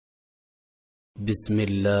بسم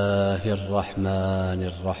الله الرحمن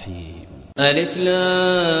الرحيم. ألف لام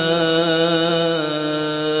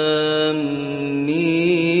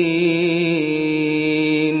ميم.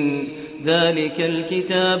 ذلك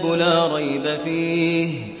الكتاب لا ريب فيه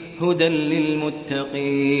هدى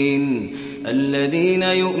للمتقين الذين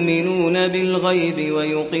يؤمنون بالغيب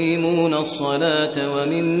ويقيمون الصلاة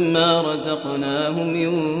ومما رزقناهم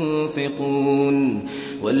ينفقون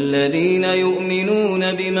والذين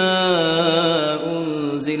يؤمنون بما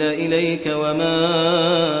أنزل إليك وما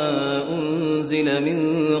أنزل من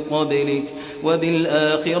قبلك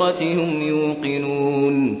وبالآخرة هم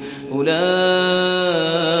يوقنون أولئك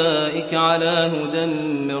على هدى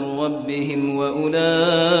من ربهم وأولئك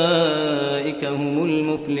هم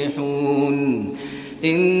المفلحون.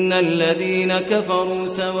 إن الذين كفروا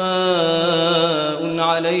سواء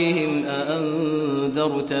عليهم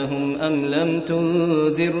أأنذرتهم أم لم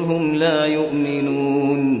تنذرهم لا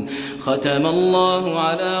يؤمنون. ختم الله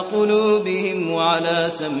على قلوبهم وعلى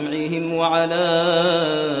سمعهم وعلى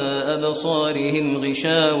أبصارهم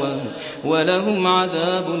غشاوة ولهم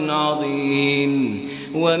عذاب عظيم.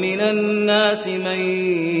 ومن الناس من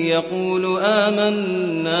يقول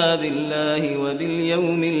آمنا بالله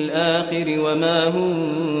وباليوم الآخر وما هم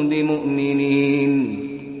بمؤمنين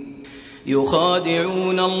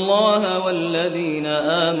يخادعون الله والذين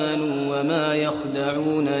آمنوا وما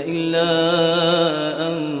يخدعون إلا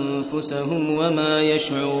أنفسهم وما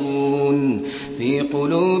يشعرون. في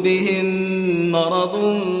قلوبهم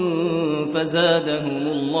مرض فزادهم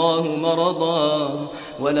الله مرضا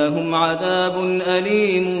ولهم عذاب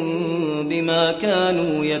أليم بما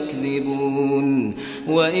كانوا يكذبون.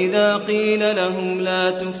 وإذا قيل لهم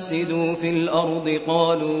لا تفسدوا في الأرض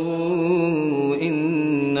قالوا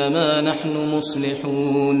إنما نحن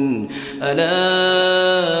مصلحون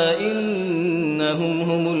ألا إنهم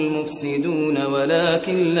هم المفسدون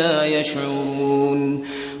ولكن لا يشعرون.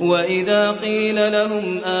 وإذا قيل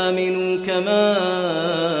لهم آمنوا كما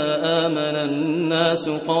آمن الناس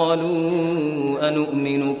قالوا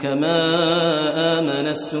أنؤمن كما آمن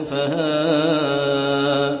السفهاء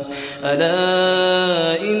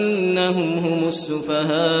ألا إنهم هم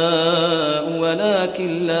السفهاء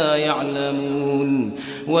ولكن لا يعلمون.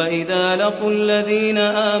 وإذا لقوا الذين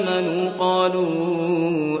آمنوا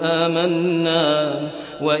قالوا آمنا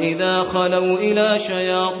وإذا خلوا إلى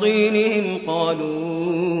شياطينهم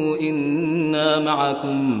قالوا إنا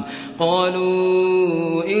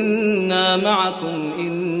معكم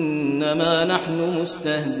إنما نحن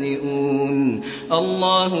مستهزئون.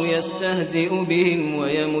 الله يستهزئ بهم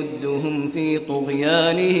ويمدهم في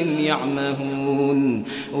طغيانهم يعمهون.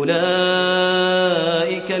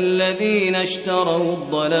 أولئك الذين اشتروا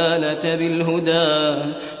الضلالة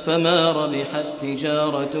بالهدى فما ربحت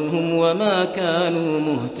تجارتهم وما كانوا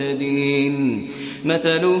مهتدين.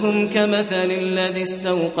 مثلهم كمثل الذي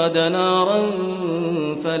استوقد نارا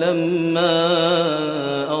فلما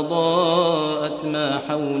أضاءت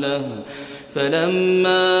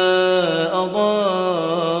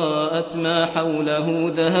ما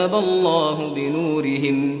حوله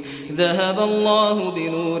ذهب الله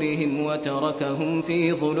بنورهم وتركهم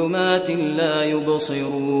في ظلمات لا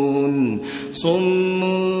يبصرون. صم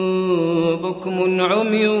بكم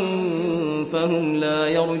عمي فهم لا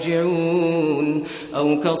يرجعون.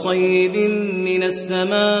 أو كصيب من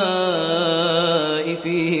السماء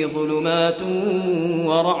فيه ظلمات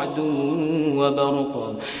ورعد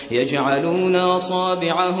وبرق يجعلون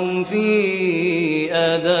أصابعهم في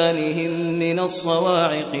آذانهم من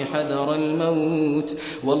الصواعق حذر الموت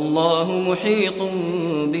والله محيط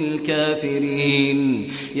بالكافرين.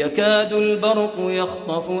 يكاد البرق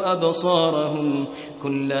يخطف أبصارهم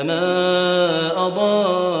كلما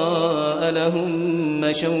أضاء لهم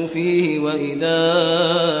مشوا فيه وإذا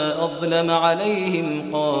أظلم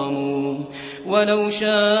عليهم قاموا. ولو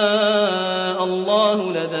شاء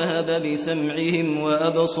الله لذهب بسمعهم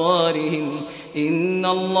وأبصارهم إن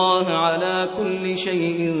الله على كل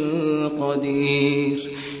شيء قدير.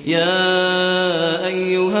 يا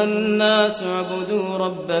أيها الناس اعبدوا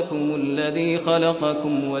ربكم الذي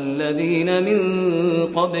خلقكم والذين من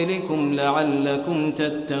قبلكم لعلكم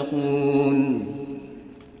تتقون.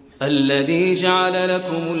 الذي جعل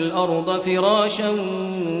لكم الأرض فراشا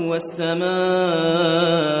والسماء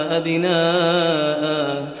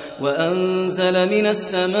بناء وأنزل من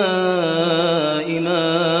السماء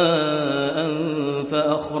ماء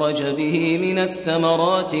فأخرج به من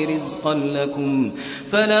الثمرات رزقا لكم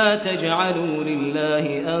فلا تجعلوا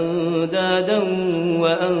لله أندادا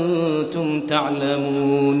وأنتم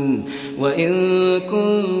تعلمون. وإن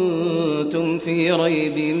كنتم في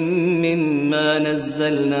ريب مما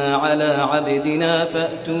نزلنا على عبدنا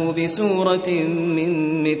فأتوا بسورة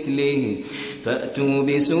من مثله فأتوا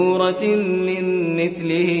بسورة من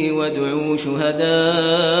مثله وادعوا شهداءكم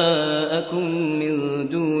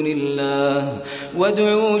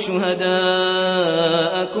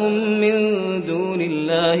من دون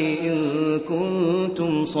الله إن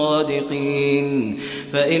كنتم صادقين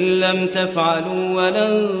فإن لم تفعلوا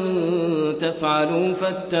ولن تفعلوا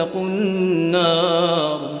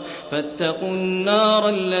فاتقوا النار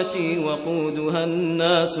التي وقودها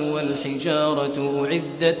الناس والحجارة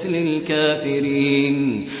أعدت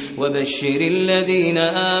للكافرين وبشر الذين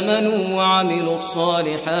آمنوا وعملوا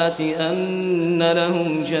الصالحات أن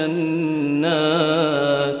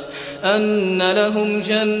لهم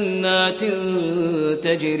جنات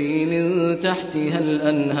تجري من تحتها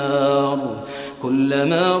الأنهار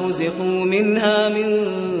كلما رزقوا منها من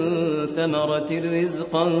ثمرة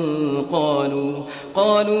رزقا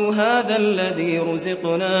قالوا هذا الذي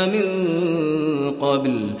رزقنا من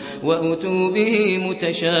قبل وأتوا به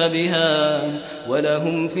متشابها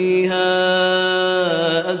ولهم فيها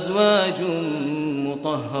أزواج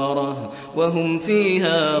مطهرة وهم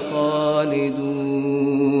فيها خالدون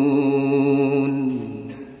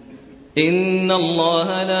إن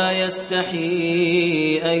الله لا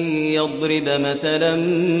يستحيي أن يضرب مثلا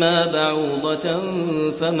ما بعوضة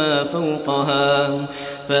فما فوقها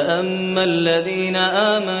فأما الذين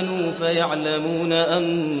آمنوا فيعلمون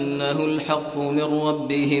أنه الحق من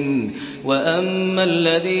ربهم وأما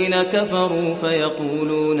الذين كفروا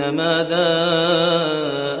فيقولون ماذا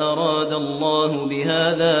أراد الله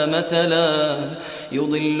بهذا مثلا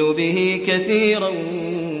يضل به كثيرا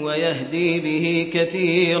ويهدي به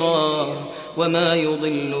كثيرا وما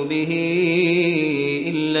يضل به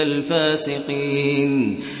إلا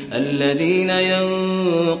الفاسقين الذين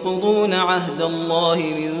ينقضون عهد الله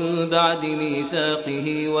من بعد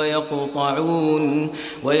ميثاقه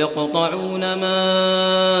ويقطعون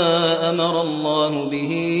ما أمر الله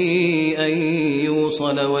به أن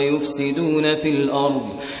يوصل ويفسدون في الأرض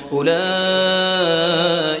أولئك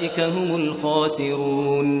هم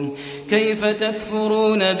الخاسرون كيف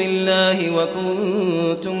تكفرون بالله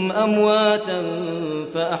وكنتم أمواتا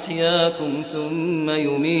فأحياكم ثم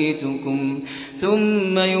يميتكم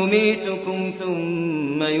ثم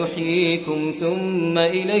يحييكم ثم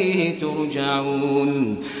إليه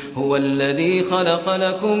ترجعون هو الذي خلق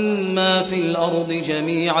لكم ما في الأرض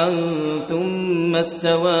جميعا ثم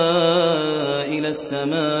استوى إلى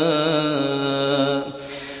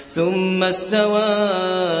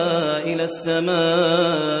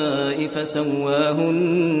السماء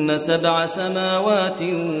فسواهن 7 سماوات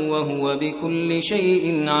وهو بكل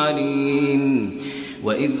شيء عليم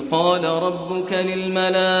وإذ قال ربك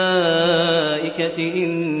للملائكة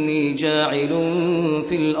إني جاعل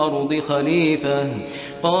في الأرض خليفة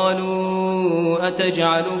قالوا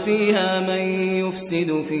أتجعل فيها من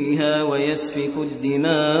يفسد فيها ويسفك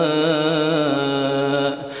الدماء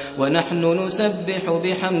ونحن نسبح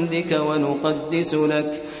بحمدك ونقدس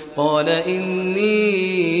لك قال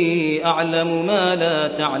إني أعلم ما لا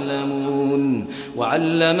تعلمون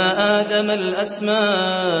وعلم آدم الأسماء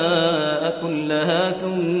كلها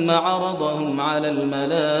ثم عرضهم على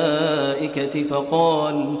الملائكة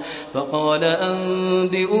فقال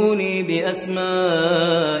أنبئوني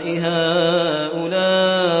بأسماء هؤلاء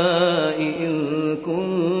إن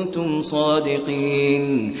كنتم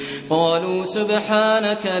صادقين قالوا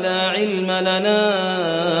سبحانك لا علم لنا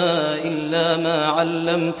إلا ما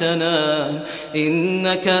علمتنا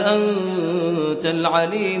إنك أنت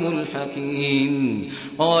العليم الحكيم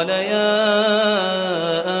قال يا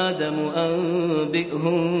آدم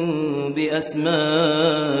أنبئهم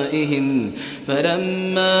بأسمائهم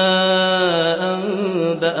فلما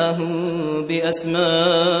أنبأهم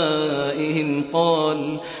بأسمائهم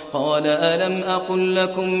قال ألم أقل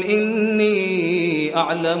لكم إني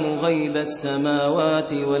أعلم غيب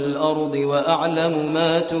السماوات والأرض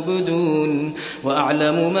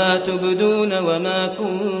وأعلم ما تبدون وما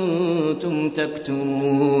كنتم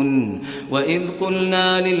تكتمون وإذ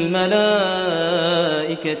قلنا للملائكة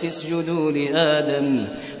اسجدوا لآدم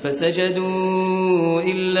فسجدوا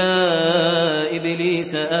إلا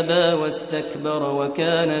إبليس أبى واستكبر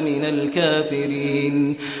وكان من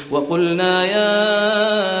الكافرين وقلنا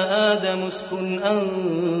يا آدم اسكن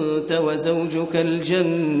أنت وزوجك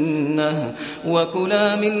الجنة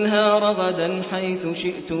وكلا منها رغدا حيث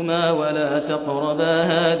شئتما ولا تقربا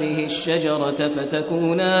هذه الشجرة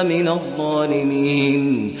فتكونا من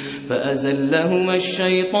الظالمين فأزلهما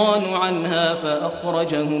الشيطان عنها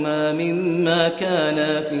فأخرجهما مما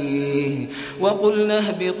كانا فيه وقلنا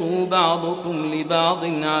اهبطوا بعضكم لبعض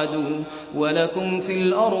عدو ولكم في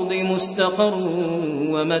الأرض مستقر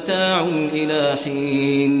ومتاع إلى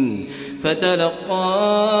حين فتلقى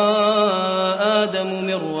آدم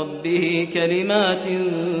من ربه كلمات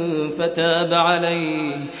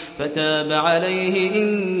فتاب عليه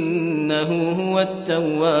إنه هو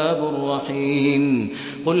التواب الرحيم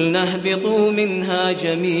قلنا اهبطوا منها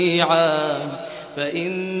جميعا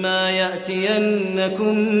فإما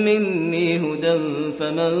يأتينكم مني هدى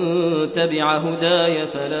فمن تبع هداي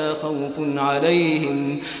فلا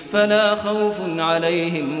خوف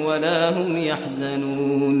عليهم ولا هم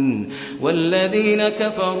يحزنون والذين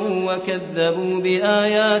كفروا وكذبوا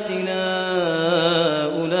بآياتنا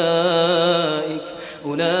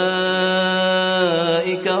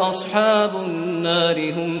أولئك أصحاب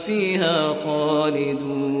النار هم فيها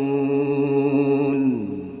خالدون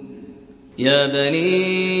يا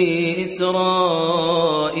بني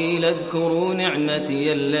إسرائيل اذكروا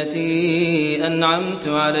نعمتي التي أنعمت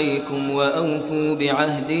عليكم وأوفوا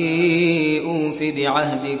بعهدي أوف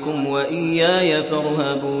بعهدكم وإياي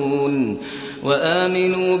فارهبون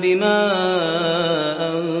وآمنوا بما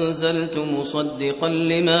أنزلت مصدقا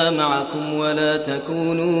لما معكم ولا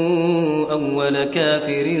تكونوا أول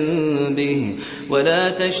كافر به ولا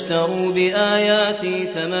تشتروا بآياتي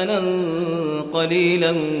ثمنا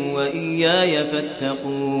قليلا وإياي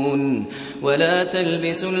فاتقون ولا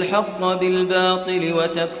تلبسوا الحق بالباطل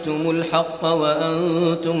وتكتموا الحق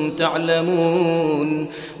وأنتم تعلمون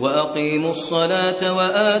وأقيموا الصلاة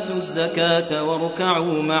وآتوا الزكاة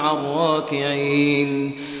واركعوا مع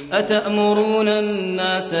الراكعين أتأمرون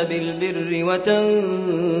الناس بالبر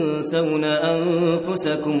وتنسون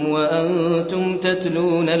أنفسكم وأنتم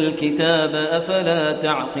تتلون الكتاب أفلا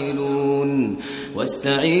تعقلون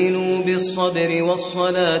واستعينوا بالصبر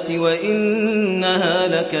والصلاة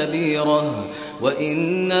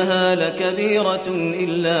وإنها لكبيرة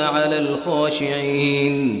إلا على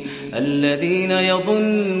الخاشعين الذين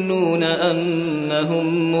يظنون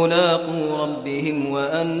أنهم ملاقو ربهم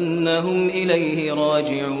وأنهم إليه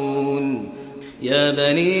راجعون يا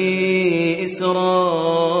بني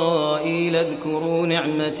إسرائيل اذكروا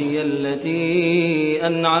نعمتي التي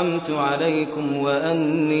أنعمت عليكم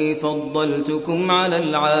وأني فضلتكم على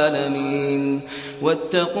العالمين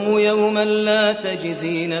واتقوا يوما لا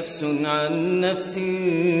تجزي نفس عن نفس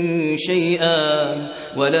شيئا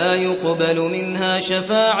ولا يقبل منها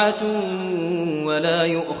شفاعة ولا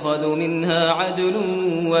يؤخذ منها عدل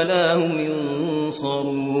ولا هم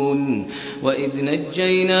ينصرون وإذ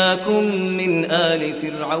نجيناكم من آل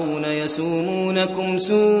فرعون يسومونكم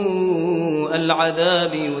سوء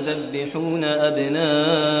العذاب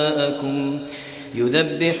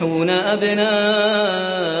يذبحون أبناءكم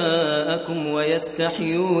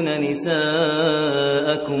ويستحيون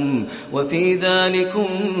نساءكم وفي ذلكم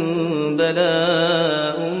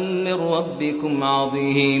بلاء من ربكم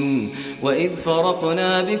عظيم وإذ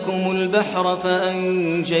فرقنا بكم البحر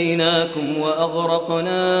فأنجيناكم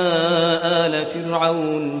وأغرقنا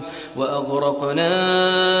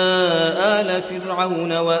آل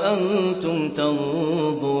فرعون وأنتم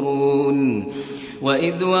تنظرون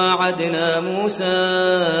وإذ واعدنا موسى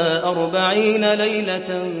 40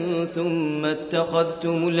 ليلة ثم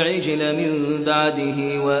اتخذتم العجل من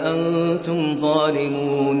بعده وأنتم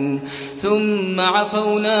ظالمون ثم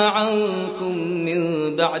عفونا عنكم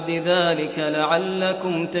من بعد ذلك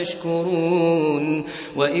لعلكم تشكرون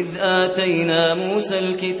وإذ آتينا موسى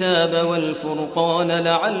الكتاب والفرقان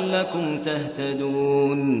لعلكم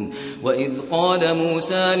تهتدون وإذ قال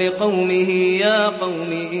موسى لقومه يا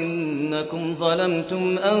قوم إنكم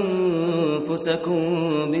ظلمتم أنفسكم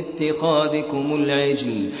باتخاذكم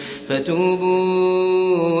العجل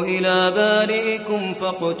فتوبوا إلى بارئكم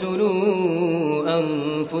فاقتلوا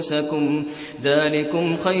أنفسكم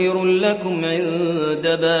ذلكم خير لكم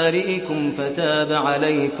عند بارئكم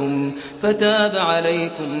فتاب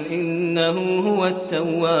عليكم إنه هو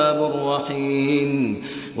التواب الرحيم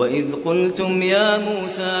وإذ قلتم يا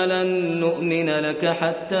موسى لن نؤمن لك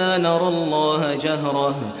حتى نرى الله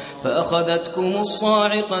جهرة فأخذتكم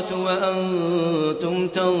الصاعقة وأنتم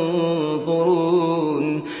تنظرون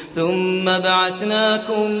ثم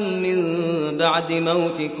بعثناكم من بعد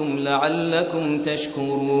موتكم لعلكم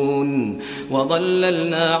تشكرون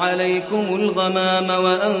وظللنا عليكم الغمام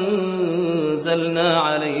وأنزلنا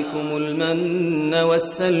عليكم المن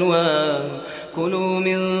والسلوى كلوا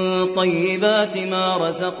من طيبات ما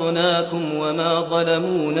رزقناكم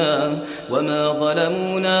وما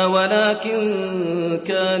ظلمونا ولكن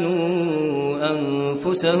كانوا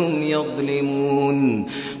أنفسهم يظلمون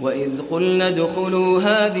وإذ قلنا ادخلوا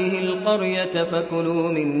هذه القرية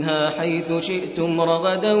فكلوا منها حيث شئتم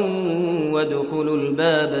رغدا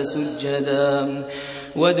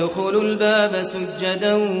وادخلوا الباب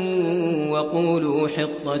سجدا وقولوا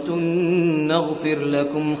حطة نغفر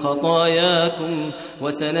لكم خطاياكم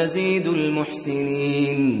وسنزيد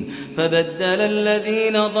المحسنين. فبدل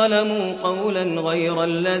الذين ظلموا قولا غير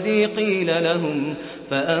الذي قيل لهم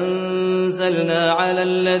فأنزلنا على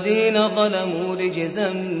الذين ظلموا رجزا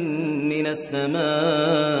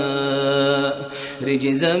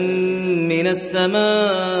من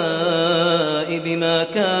السماء بما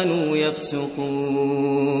كانوا يفسقون.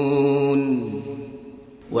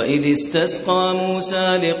 وإذ استسقى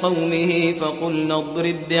موسى لقومه فقلنا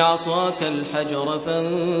اضرب بعصاك الحجر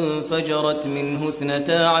فانفجرت منه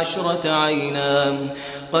 12 عينا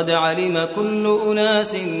قد علم كل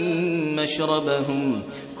أناس مشربهم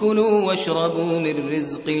كلوا واشربوا من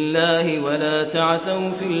رزق الله ولا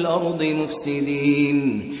تعثوا في الأرض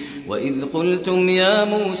مفسدين. وإذ قلتم يا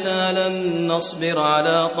موسى لن نصبر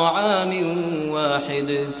على طعام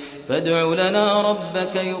واحد فادع لنا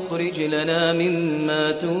ربك يخرج لنا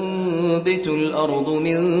مما تنبت الأرض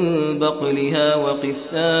من بقلها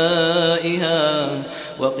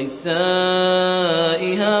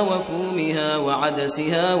وقثائها وفومها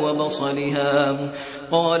وعدسها وبصلها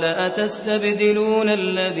قال أتستبدلون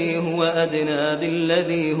الذي هو أدنى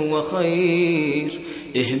بالذي هو خير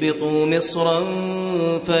اهبطوا مصرا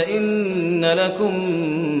فإن لكم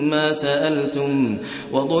ما سألتم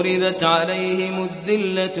وضربت عليهم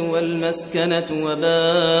الذلة والمسكنة وباءوا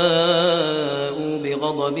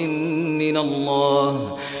بغضب من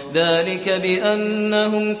الله ذلك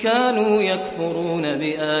بأنهم كانوا يكفرون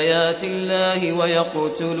بآيات الله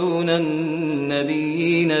ويقتلون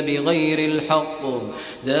النبيين بغير الحق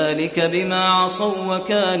ذلك بما عصوا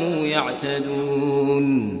وكانوا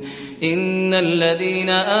يعتدون. إن الذين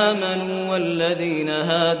آمنوا والذين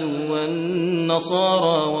هادوا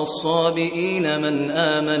والنصارى والصابئين من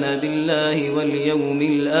آمن بالله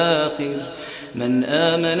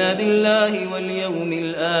واليوم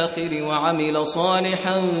الآخر وعمل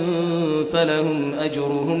صالحا فلهم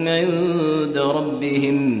أجرهم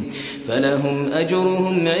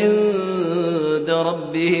عند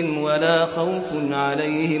ربهم ولا خوف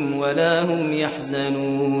عليهم ولا هم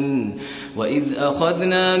يحزنون. وإذ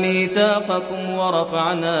أخذنا ميثاقكم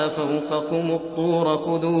ورفعنا فوقكم الطور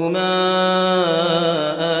خذوا ما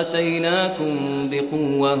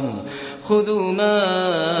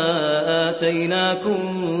آتيناكم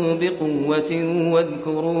بقوة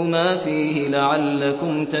واذكروا ما فيه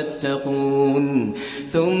لعلكم تتقون.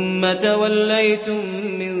 ثم توليتم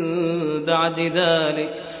من بعد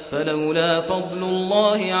ذلك فلولا فضل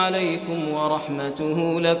الله عليكم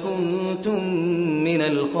ورحمته لكنتم من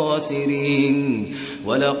الخاسرين.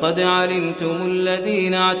 ولقد علمتم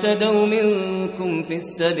الذين اعتدوا منكم في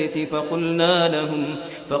السبت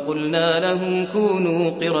فقلنا لهم كونوا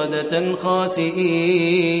قردة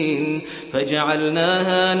خاسئين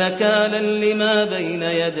فجعلناها نكالا لما بين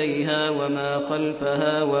يديها وما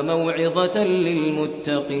خلفها وموعظة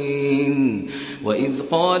للمتقين. وإذ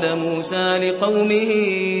قال موسى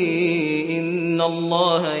لقومه إن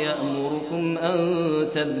الله يأمركم أن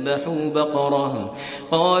تذبحوا بقرة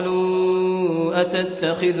قالوا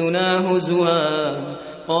أتتخذنا هزوا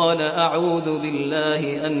قال أعوذ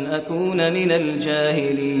بالله أن أكون من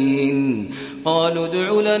الجاهلين. قالوا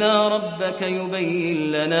ادع لنا ربك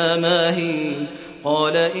يبين لنا ما هي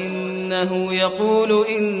قال إنه يقول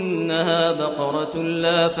إنها بقرة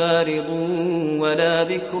لا فارض ولا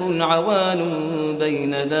بكر عوان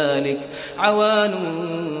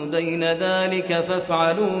بين ذلك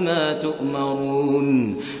فافعلوا ما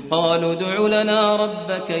تؤمرون. قالوا ادع لنا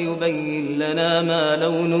ربك يبين لنا ما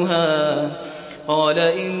لونها قال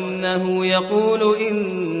إنه يقول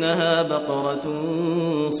إنها بقرة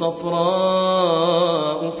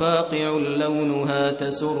صفراء فاقع لونها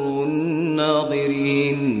تسر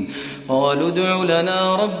الناظرين. قالوا ادع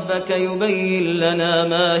لنا ربك يبين لنا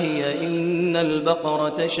ما هي إن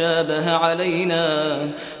البقرة شابه علينا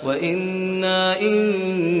وإنا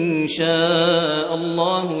إن شاء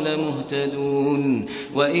الله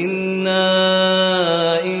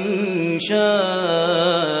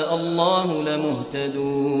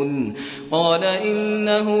لمهتدون. قال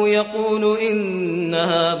إنه يقول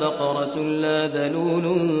إنها بقرة لا ذلول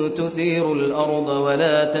تثير الأرض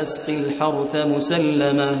ولا تسقي الحرث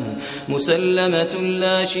مسلمة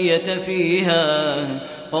لا شية فيها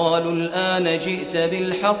قالوا الآن جئت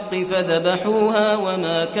بالحق فذبحوها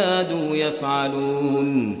وما كادوا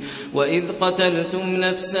يفعلون وإذ قتلتم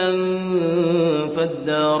نفسا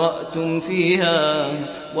فادارأتم فيها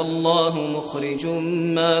والله مخرج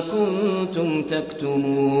ما كنتم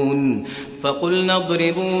تكتمون فقلنا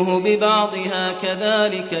اضربوه ببعضها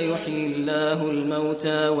كذلك يحيي الله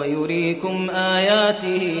الموتى ويريكم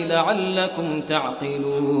آياته لعلكم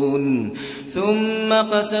تعقلون ثم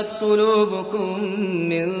قست قلوبكم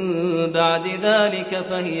من بعد ذلك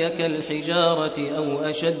فهي كالحجارة أو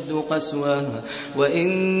أشد قسوة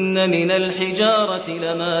وإن من الحجارة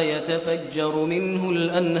لما يتفجر منه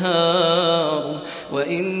الأنهار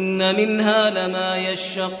وإن منها لما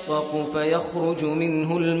يشقق فيخرج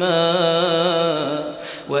منه الماء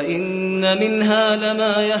وإن منها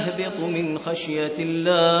لما يهبط من خشية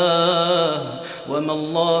الله وما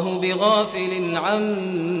الله بغافل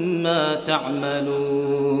عما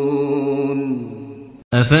تعملون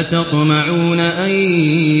أفتطمعون أن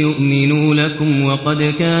يؤمنوا لكم وقد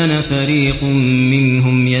كان فريق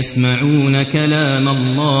منهم يسمعون كلام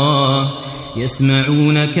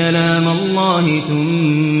الله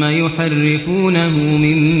ثم يحرفونه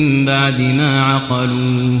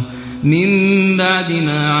من بعد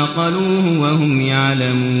ما عقلوه وهم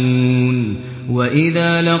يعلمون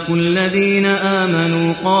وإذا لقوا الذين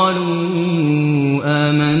آمنوا قالوا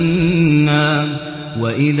آمنا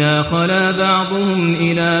وإذا خلا بعضهم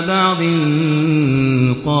إلى بعض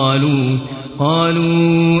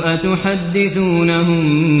قالوا أتحدثونهم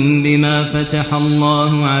بما فتح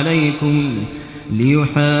الله عليكم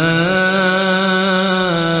ليحاجوكم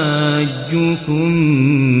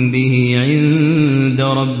به عند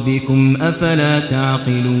ربكم أفلا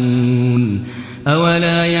تعقلون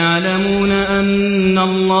أولا يعلمون أن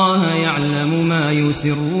الله يعلم ما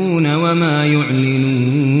يسرون وما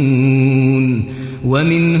يعلنون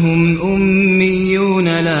ومنهم أميون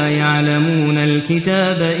لا يعلمون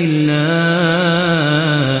الكتاب إلا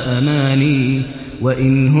أماني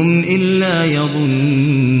وإن هم إلا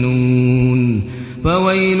يظنون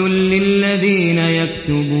فويل للذين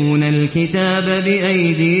يكتبون الكتاب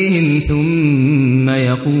بأيديهم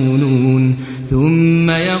ثم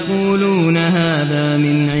يقولون هذا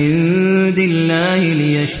من عند الله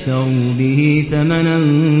ليشتروا به ثمنا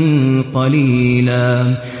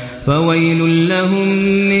قليلا فويل لهم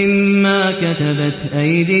مما كتبت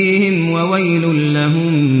أيديهم وويل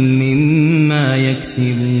لهم مما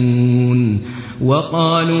يكسبون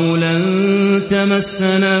وقالوا لن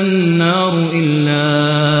تمسنا النار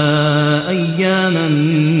إلا أياما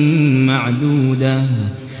معدودة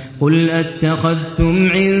قل أتخذتم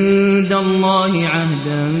عند الله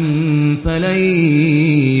عهدا فلن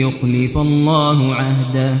يخلف الله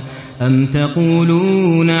عهده أم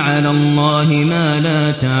تقولون على الله ما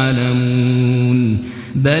لا تعلمون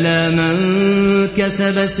بلى من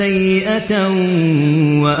كسب سيئة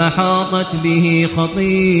وأحاطت به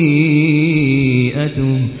خطيئته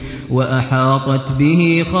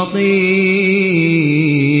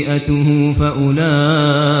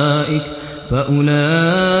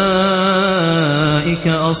فأولئك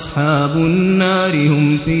أصحاب النار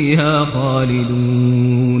هم فيها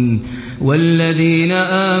خالدون والذين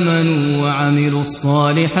آمنوا وعملوا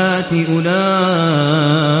الصالحات أولئك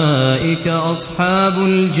أصحاب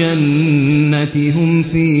الجنة هم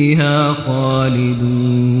فيها خالدون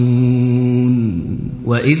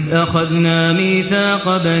وإذ أخذنا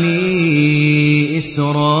ميثاق بني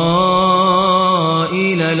إسرائيل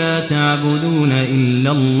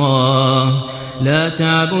لا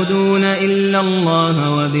تعبدون إلا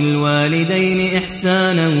الله وبالوالدين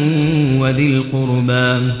إحسانا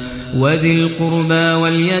وذي القربى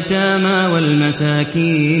واليتامى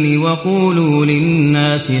والمساكين وقولوا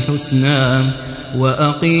للناس حسنا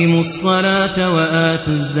وأقيموا الصلاة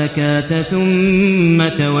وآتوا الزكاة ثم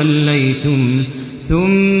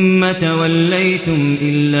توليتم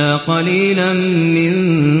إلا قليلا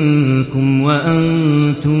منكم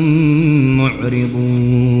وأنتم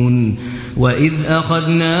معرضون وإذ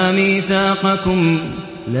أخذنا ميثاقكم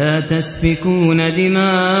لا تسفكون دماءكم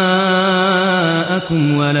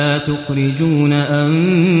ولا تخرجون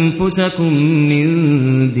أنفسكم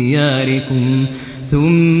من دياركم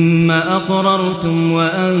ثم أقررتم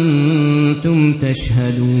وأنتم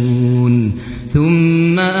تشهدون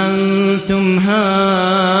ثم أنتم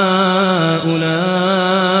هؤلاء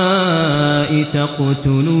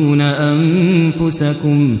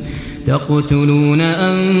تقتلون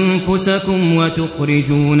أنفسكم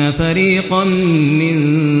وتخرجون فريقا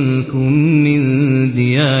منكم من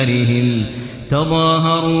ديارهم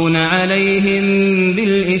تظاهرون عليهم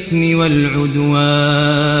بالإثم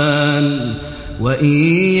والعدوان وإن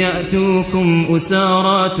يأتوكم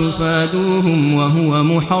أسارى تفادوهم وهو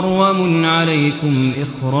محرم عليكم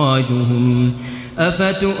إخراجهم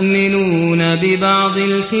أفتؤمنون ببعض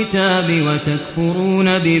الكتاب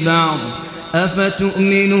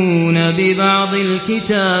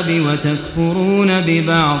وتكفرون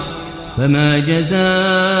ببعض فما جزاء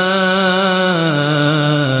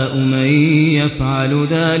من يفعل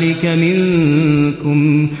ذلك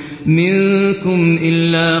منكم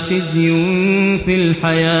إلا خزي في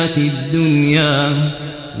الحياة الدنيا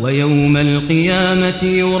ويوم القيامة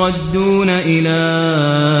يردون إلى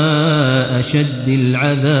أشد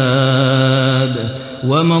العذاب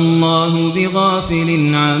وما الله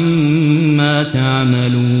بغافل عما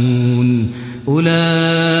تعملون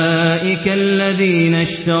أولئك الذين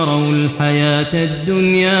اشتروا الحياة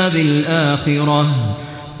الدنيا بالآخرة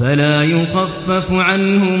فلا يخفف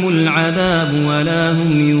عنهم العذاب ولا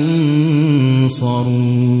هم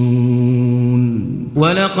ينصرون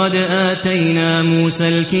ولقد آتينا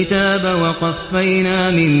موسى الكتاب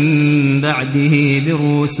وقفينا من بعده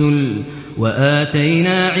بالرسل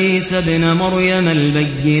وآتينا عيسى ابن مريم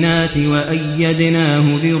البينات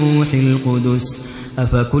وأيدناه بروح القدس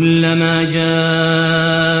أفكلما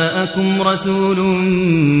جاءكم رسول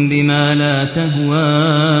بما لا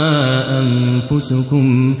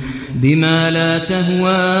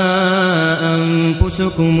تهوى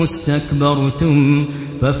أنفسكم استكبرتم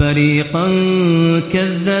ففريقا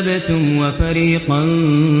كذبتم وفريقا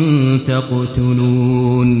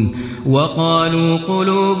تقتلون وقالوا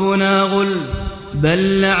قلوبنا غلف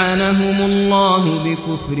بل لعنهم الله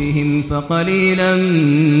بكفرهم فقليلا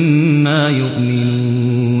ما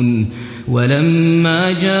يؤمنون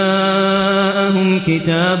ولما جاءهم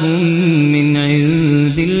كتاب من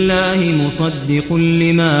عند الله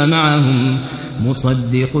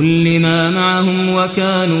مصدق لما معهم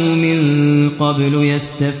وكانوا من قبل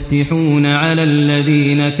يستفتحون على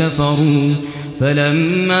الذين كفروا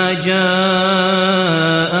فلما جاءهم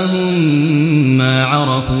ما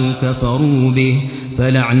عرفوا كفروا به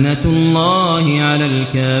فلعنة الله على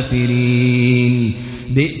الكافرين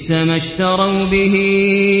بئس ما اشتروا به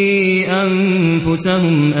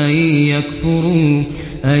أنفسهم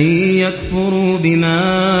أن يكفروا بما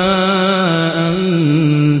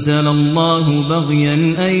أنزل الله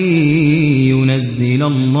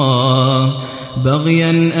بغيا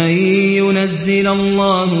أن ينزل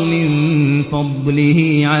الله من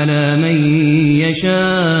فضله على من يشاء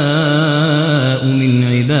من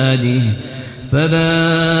عباده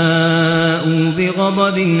فباءوا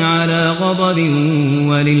بغضب على غضب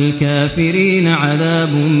وللكافرين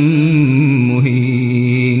عذاب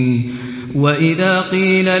مهين وإذا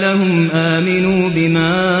قيل لهم آمنوا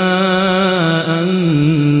بما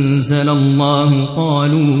أنزل الله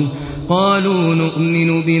قالوا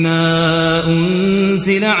نؤمن بما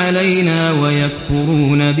أنزل علينا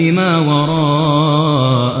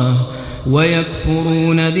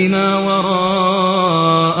ويكفرون بما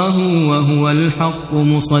وراءه وهو الحق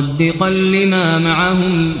مصدقا لما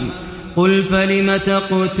معهم قل فلم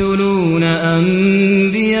تقتلون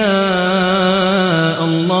أنبياء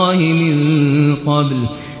الله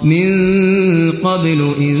من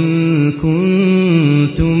قبل إن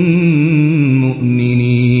كنتم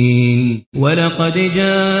مؤمنين ولقد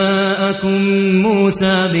جاءكم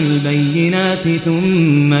موسى بالبينات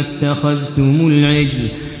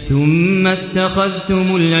ثم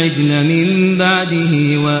اتخذتم العجل من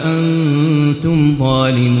بعده وأنتم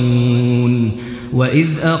ظالمون وإذ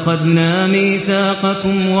أخذنا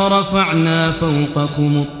ميثاقكم ورفعنا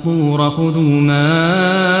فوقكم الطور خذوا ما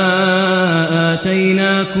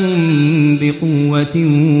آتيناكم بقوة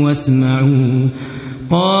واسمعوا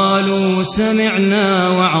قالوا سمعنا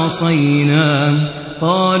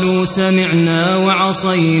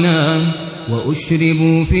وعصينا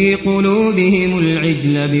وأشربوا في قلوبهم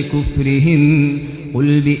العجل بكفرهم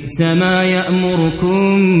قل بئس ما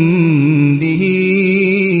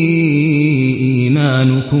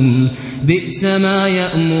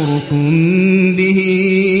يأمركم به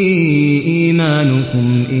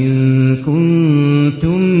إيمانكم إن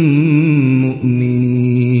كنتم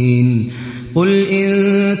مؤمنين قل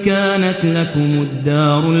إن كانت لكم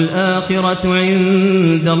الدار الآخرة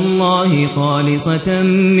عند الله خالصة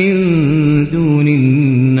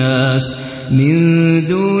من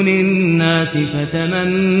دون الناس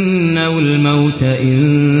فتمنوا الموت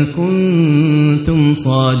إن كنتم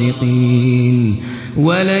صادقين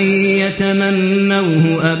ولن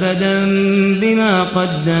يتمنوه أبدا بما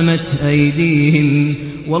قدمت أيديهم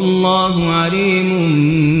والله عليم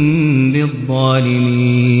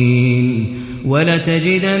بالظالمين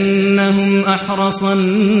ولتجدنهم أحرص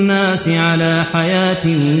الناس على حياة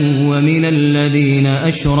ومن الذين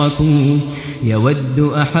أشركوا يود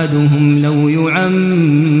أحدهم لو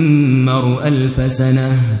يعمر 1000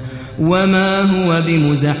 سنة وما هو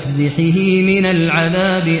بمزحزحه من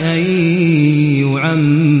العذاب أن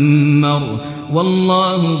يعمر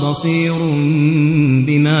والله بصير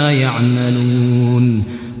بما يعملون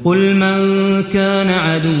قل من كان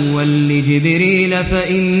عدوا لجبريل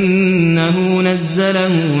فإنه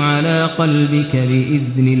نزله على قلبك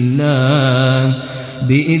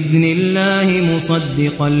بإذن الله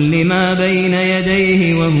مصدقا لما بين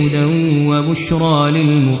يديه وهدى وبشرى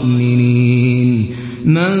للمؤمنين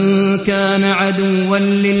من كان عدوا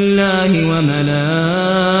لله وملائكته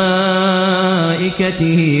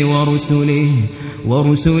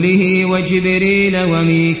ورسله وجبريل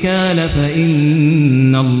وميكال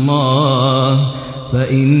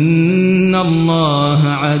فإن الله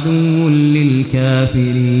عدو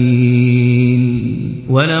للكافرين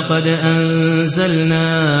ولقد أنزلنا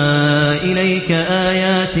إليك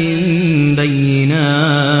آيات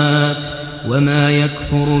بينات وما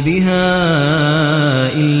يكفر بها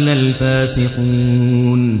إلا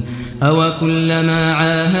الفاسقون أوكلما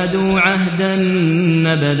عاهدوا عهدا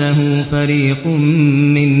نبذه فريق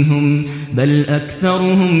منهم بل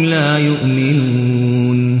أكثرهم لا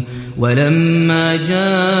يؤمنون ولما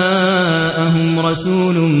جاءهم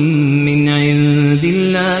رسول من عند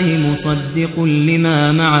الله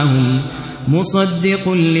مصدق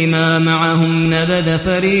لما معهم نبذ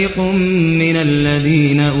فريق من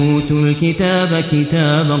الذين أوتوا الكتاب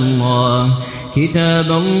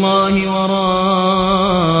كتاب الله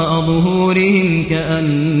وراء ظهورهم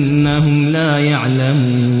كأنهم لا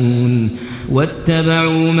يعلمون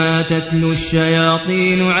واتبعوا ما تتلو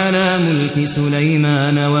الشياطين على ملك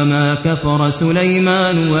سليمان وما كفر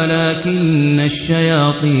سليمان ولكن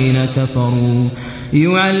الشياطين كفروا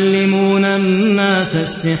يعلمون الناس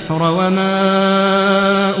السحر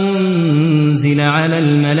وما أنزل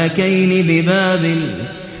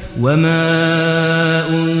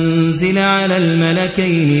على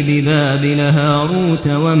الملكين ببابل هاروت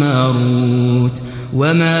وماروت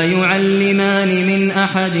وما يعلمان من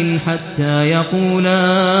أحد حتى يقولا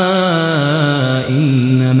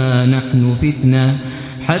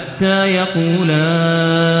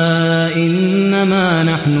إنما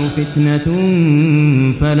نحن فتنة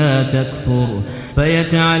فلا تكفر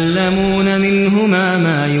فيتعلمون منهما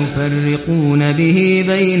ما يفرقون به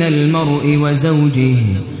بين المرء وزوجه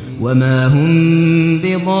وما هم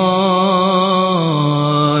بضارين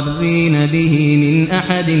به من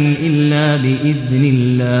أحد إلا بإذن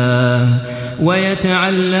الله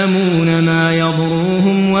ويتعلمون ما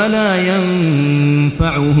يضرهم ولا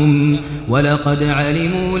ينفعهم ولقد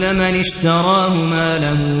علموا لمن اشتراه ما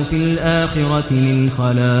له في الآخرة من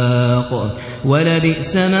خلاق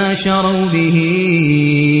ولبئس ما شروا به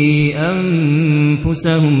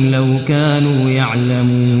أنفسهم لو كانوا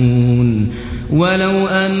يعلمون ولو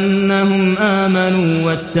أنهم آمنوا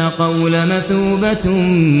واتقوا لمثوبة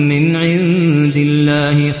من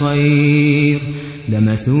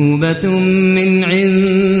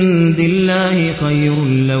عند الله خير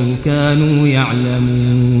لو كانوا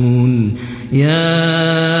يعلمون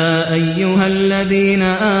يا أيها الذين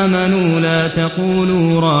آمنوا لا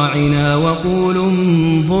تقولوا راعنا وقولوا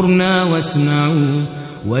انظرنا واسمعوا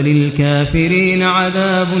وللكافرين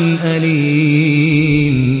عذاب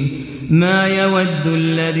أليم ما يود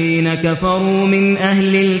الذين كفروا من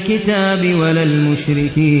أهل الكتاب ولا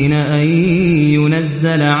المشركين أن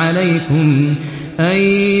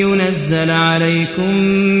ينزل عليكم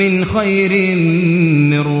من خير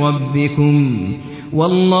من ربكم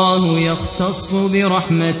والله يختص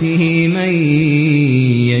برحمته من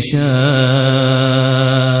يشاء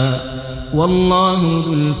والله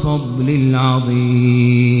ذو الفضل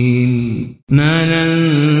العظيم ما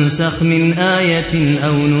ننسخ من آية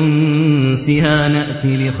أو ننسها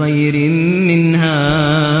نأتي بخير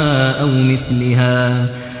منها أو مثلها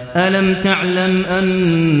ألم تعلم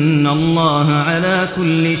أن الله على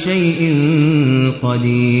كل شيء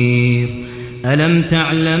قدير ألم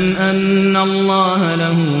تعلم أن الله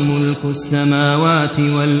له ملك السماوات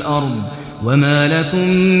والأرض وما لكم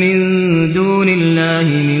من دون الله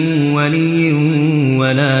من ولي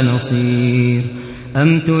ولا نصير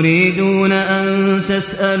أم تريدون أن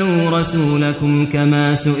تسألوا رسولكم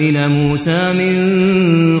كما سئل موسى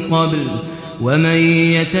من قبل ومن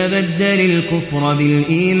يتبدل الكفر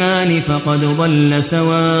بالإيمان فقد ضل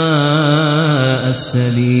سواء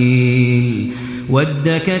السبيل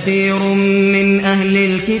ود كثير من أهل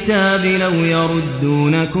الكتاب لو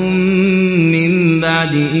يردونكم من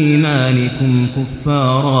بعد إيمانكم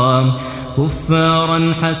كفارا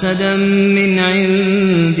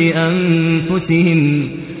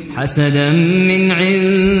حسدا من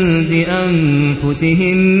عند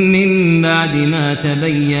أنفسهم من بعد ما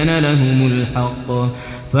تبين لهم الحق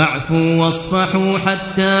فاعفوا واصفحوا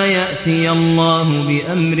حتى يأتي الله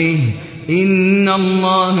بأمره إن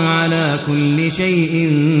الله على كل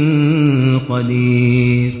شيء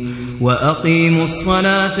قدير وأقيموا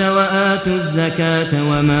الصلاة وآتوا الزكاة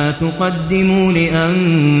وما تقدموا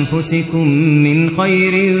لأنفسكم من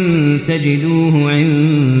خير تجدوه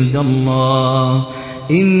عند الله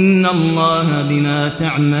إن الله بما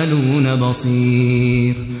تعملون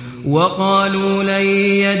بصير وقالوا لن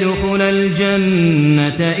يدخل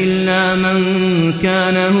الجنة إلا من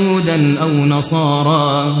كان هودا أو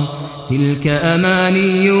نصارى تلك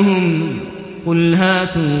أمانيهم قل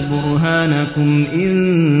هاتوا برهانكم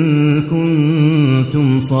إن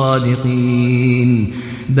كنتم صادقين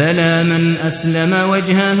بلى من أسلم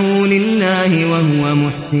وجهه لله وهو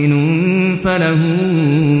محسن فله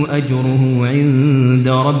أجره عند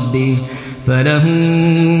ربه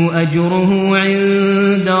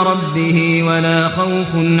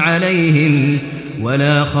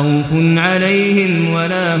ولا خوف عليهم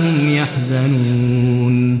ولا هم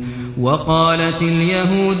يحزنون وقالت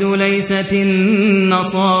اليهود ليست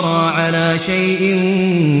النصارى على شيء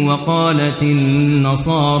وقالت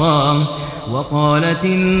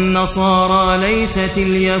النصارى ليست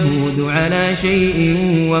اليهود على شيء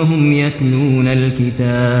وهم يتلون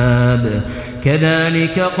الكتاب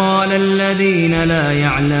كذلك قال الذين لا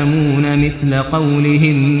يعلمون مثل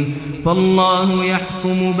قولهم فالله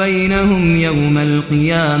يحكم بينهم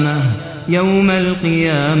يوم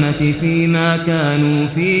القيامة فيما كانوا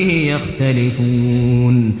فيه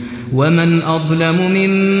يختلفون ومن أظلم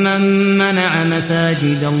ممن منع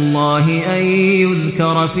مساجد الله أن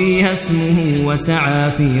يذكر فيها اسمه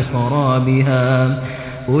وسعى في خرابها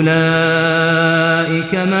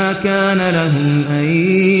أولئك ما كان لهم أن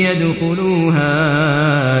يدخلوها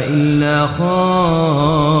إلا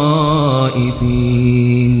خائفين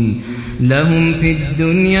لهم في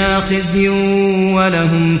الدنيا خزي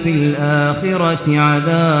ولهم في الآخرة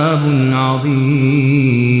عذاب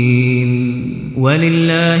عظيم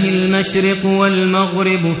ولله المشرق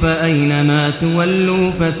والمغرب فأينما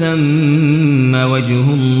تولوا فثم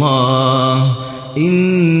وجه الله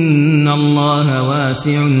إن الله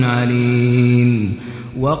واسع عليم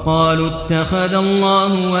وقالوا اتخذ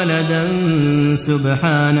الله ولدا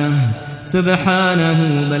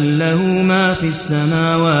سبحانه بل له ما في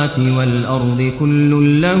السماوات والأرض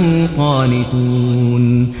كل له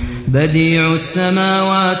قانتون بديع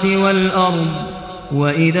السماوات والأرض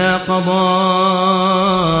وإذا قضى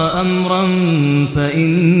أمرا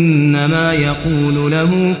فإنما يقول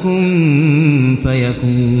له كن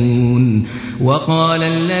فيكون وقال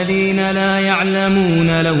الذين لا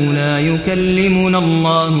يعلمون لولا يكلمنا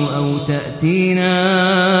الله أو تأتينا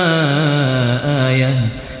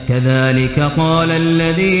آية كذلك قال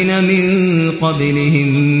الذين من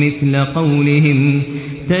قبلهم مثل قولهم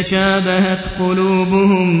تشابهت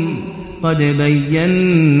قلوبهم قد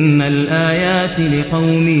بينا الآيات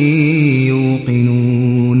لقوم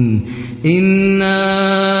يوقنون إنا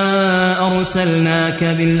أرسلناك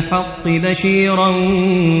بالحق بشيرا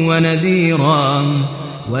ونذيرا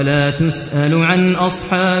ولا تسأل عن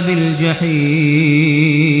أصحاب الجحيم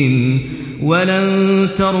ولن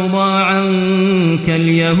ترضى عنك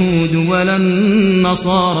اليهود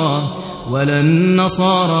ولا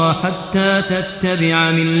النصارى حتى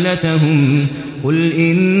تتبع ملتهم قل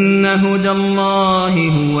إن هدى الله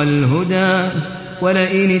هو الهدى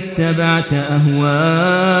ولئن اتبعت أهواءهم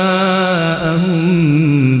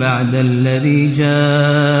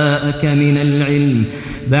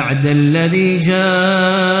بعد الذي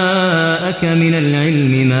جاءك من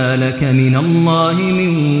العلم ما لك من الله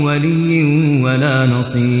من ولي ولا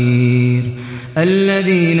نصير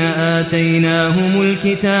الذين آتيناهم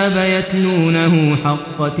الكتاب يتلونه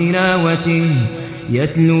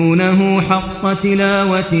حق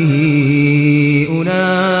تلاوته أولئك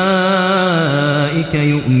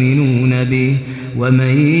يؤمنون به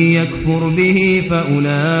ومن يكفر به فأولئك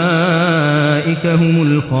هم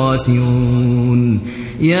الخاسرون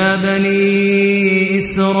يا بني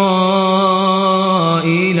إسرائيل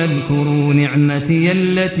اذكروا نعمتي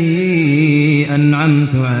التي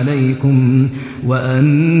أنعمت عليكم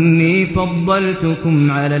وأني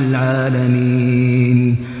فضلتكم على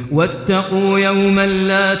العالمين واتقوا يوما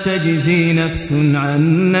لا تجزي نفس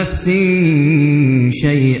عن نفس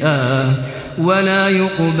شيئا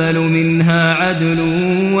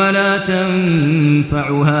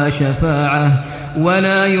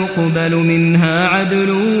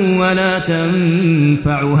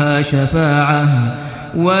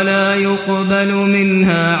ولا يقبل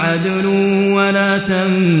منها عدل ولا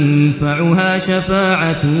تنفعها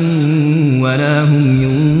شفاعة ولا هم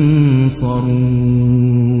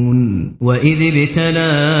ينصرون وإذ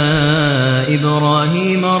ابتلى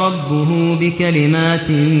إبراهيم ربه بكلمات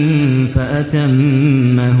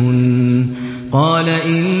فأتمهن قال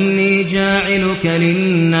إني جاعلك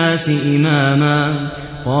للناس إماما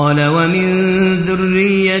قال ومن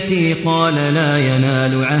ذريتي قال لا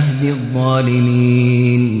ينال عهد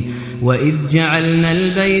الظالمين وإذ جعلنا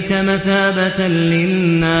البيت مثابة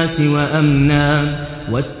للناس وأمنا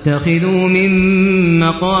واتخذوا من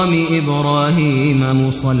مقام إبراهيم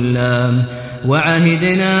مصلى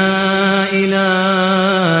وعهدنا إلى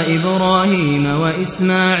إبراهيم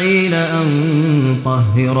وإسماعيل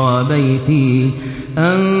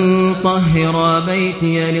أن طهرا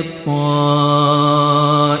بيتي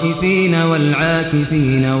للطائفين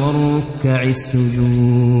والعاكفين والركع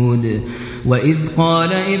السجود وإذ قال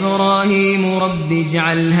إبراهيم رب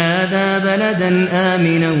اجعل هذا بلدا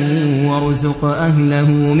آمنا وارزق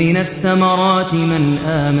أهله من الثمرات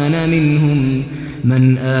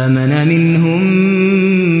من آمن منهم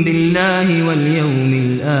بالله واليوم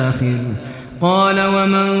الآخر قال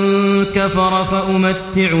ومن كفر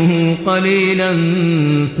فأمتعه قليلا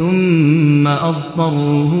ثم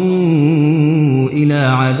أضطره إلى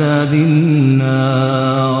عذاب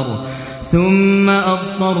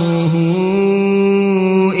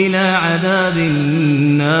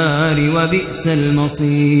النار وبئس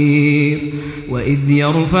المصير وإذ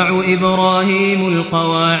يرفع إبراهيم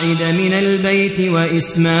القواعد من البيت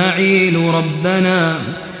وإسماعيل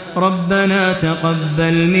ربنا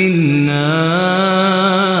تقبل منا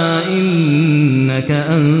إنك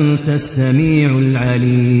أنت السميع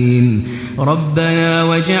العليم ربنا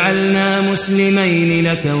وجعلنا مسلمين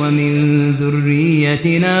لك ومن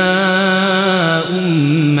ذريتنا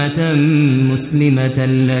أمة مسلمة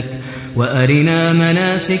لك وأرنا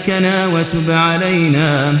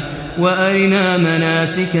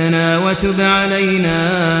مناسكنا وتب علينا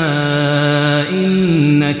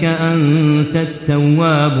إنك أنت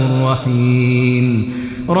التواب الرحيم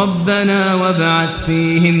ربنا وابعث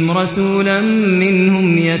فيهم رسولا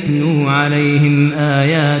منهم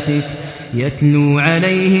يتلو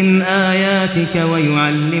عليهم آياتك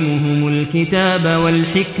ويعلمهم الكتاب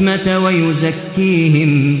والحكمة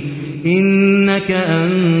ويزكيهم إنك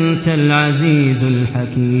أنت العزيز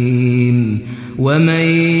الحكيم ومن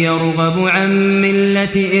يرغب عن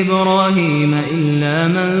ملة إبراهيم إلا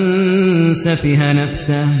من سفه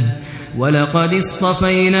نفسه ولقد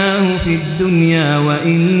اصطفيناه في الدنيا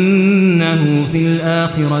وإنه في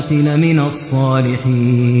الآخرة لمن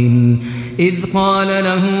الصالحين إذ قال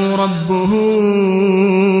له ربه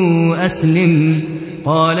أسلم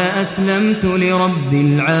قال أسلمت لرب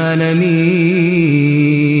العالمين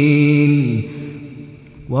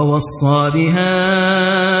ووصى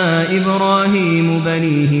بها إبراهيم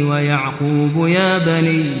بنيه ويعقوب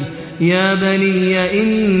يا بني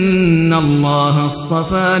إن الله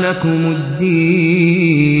اصطفى لكم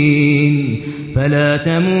الدين فلا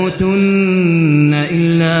تموتن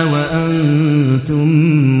إلا وأنتم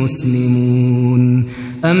مسلمون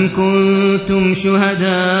أم كنتم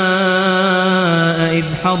شهداء إذ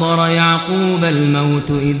حضر يعقوب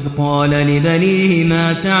الموت إذ قال لبنيه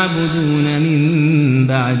ما تعبدون من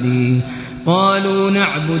بعدي قالوا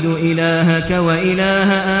نعبد إلهك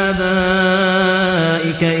وإله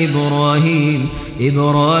آبائك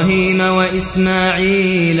إبراهيم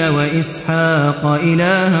وإسماعيل وإسحاق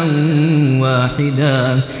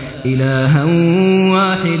إلها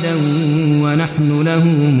واحدا ونحن له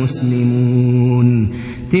مسلمون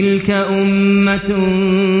تلك أمة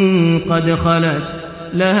قد خلت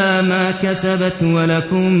لها ما كسبت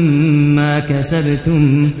ولكم ما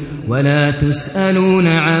كسبتم ولا تسألون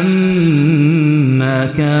عما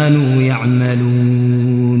كانوا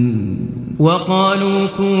يعملون وقالوا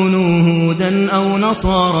كونوا هودا أو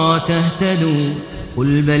نصارى تهتدوا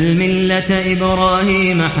قل بل ملة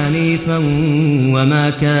إبراهيم حنيفا وما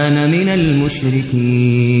كان من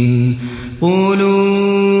المشركين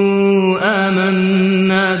قولوا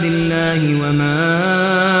آمنا بالله وما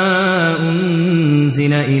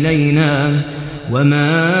أنزل إلينا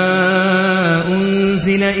وما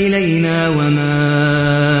أنزل إلى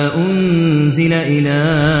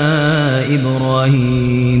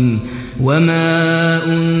إبراهيم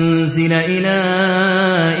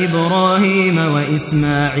إبراهيم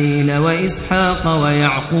وإسماعيل وإسحاق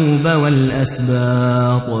ويعقوب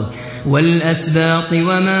والأسباط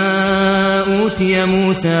وما أوتي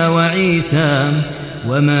موسى وعيسى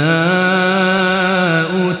وما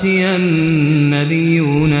أوتي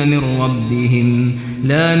النبيون من ربهم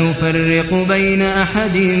لا نفرق بين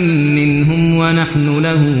أحد منهم ونحن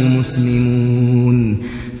له مسلمون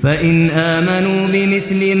فإن آمنوا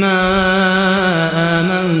بمثل ما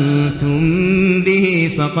آمنتم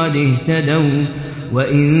به فقد اهتدوا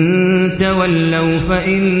وإن تولوا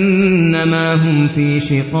فإنما هم في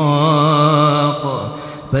شقاق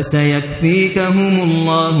فسيكفيكهم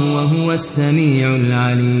الله وهو السميع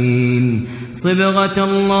العليم صبغة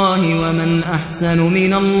الله ومن أحسن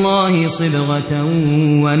من الله صبغة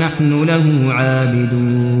ونحن له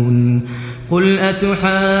عابدون قل أتحاجوننا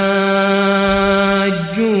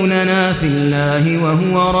في الله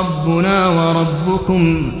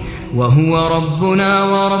وهو ربنا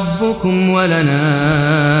وربكم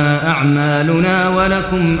ولنا أعمالنا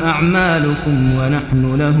ولكم أعمالكم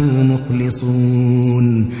ونحن له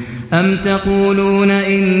مخلصون أم تقولون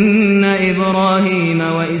إن إبراهيم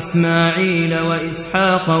وإسماعيل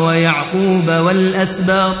وإسحاق ويعقوب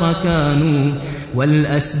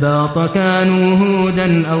والأسباط كانوا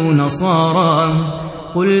هودا أو نصارى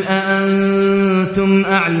قل أأنتم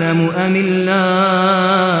أعلم أم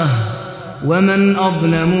الله ومن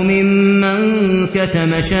أظلم ممن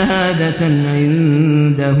كتم شهادة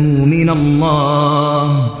عنده من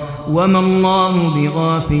الله وما الله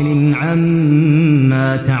بغافل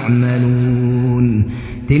عما تعملون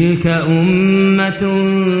تلك أمة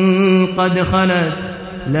قد خلت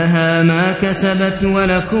لها ما كسبت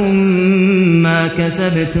ولكم ما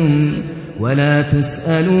كسبتم ولا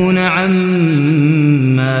تسألون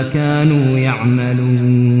عما كانوا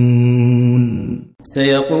يعملون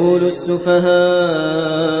سيقول السفهاء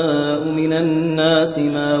من الناس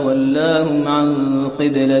ما ولاهم عن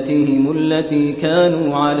قبلتهم التي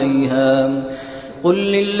كانوا عليها قل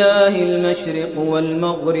لله المشرق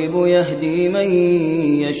والمغرب يهدي من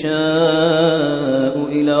يشاء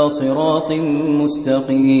إلى صراط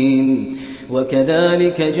مستقيم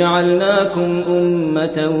وكذلك جعلناكم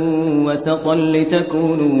أمة وسطا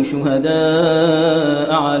لتكونوا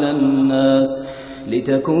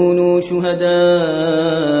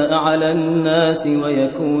شهداء على الناس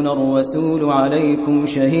ويكون الرسول عليكم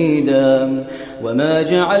شهيدا وما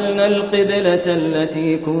جعلنا القبلة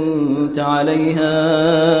التي كنت عليها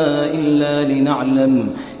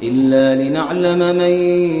إلا لنعلم من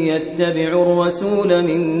يتبع الرسول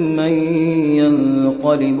ممن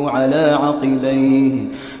ينقلب على عقبيه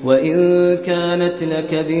وإن كانت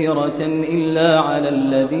لكبيرة إلا على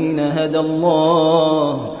الذين هدى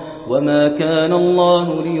الله وما كان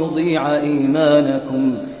الله ليضيع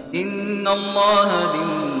إيمانكم إن الله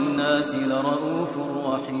بالناس لرؤوف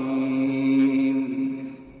رحيم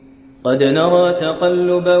قد نرى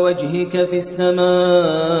تقلب وجهك في السماء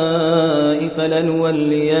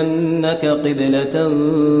فلنولينك قبلة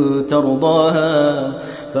ترضاها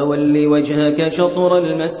فول وجهك شطر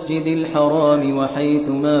المسجد الحرام وحيث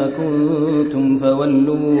ما كنتم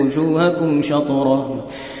فولوا وجوهكم شطره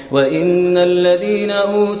وإن الذين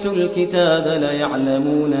أوتوا الكتاب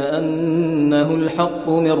ليعلمون أنه الحق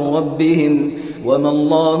من ربهم وما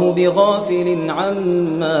الله بغافل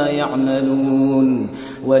عما يعملون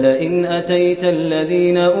ولئن أتيت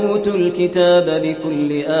الذين أوتوا الكتاب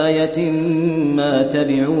بكل آية ما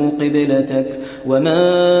تبعوا قبلتك وما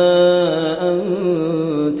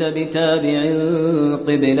أنت بتابع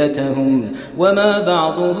قبلتهم وما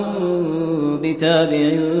بعضهم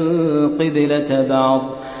بتابع قبلة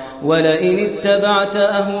بعض ولئن اتبعت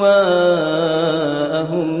أهواءهم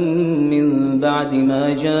من بعد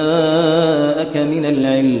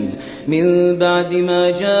ما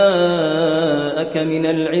جاءك من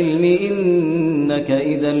العلم إنك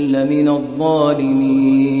إذا لمن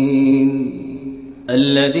الظالمين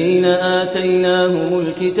الذين آتيناهم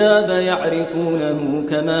الكتاب يعرفونه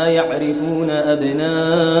كما يعرفون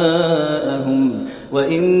أبناءهم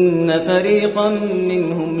وإن فريقا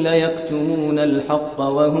منهم ليكتمون الحق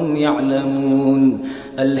وهم يعلمون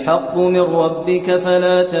الحق من ربك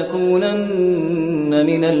فلا تكونن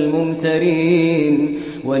من الممترين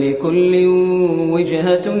ولكل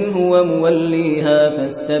وجهة هو موليها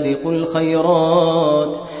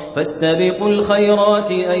فاستبقوا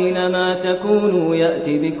الخيرات أينما تكونوا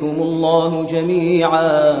يأتي بكم الله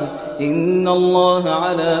جميعا إن الله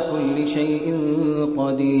على كل شيء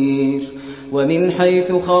قدير ومن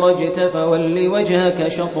حيث خرجت فول وجهك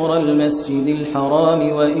شطر المسجد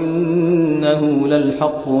الحرام وإنه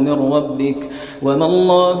للحق من ربك وما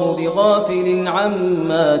الله بغافل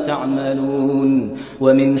عما تعملون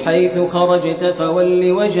ومن حيث خرجت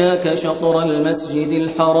فول وجهك شطر المسجد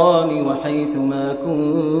الحرام وحيث ما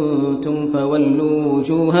كنتم فولوا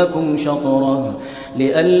وجوهكم شطره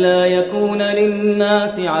لئلا يكون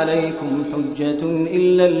للناس عليكم حجة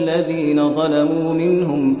إلا الذين ظلموا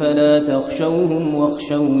منهم فلا تخشوهم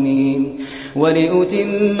واخشوني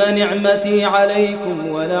ولأتم نعمتي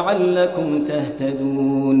عليكم ولعلكم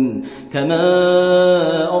تهتدون كما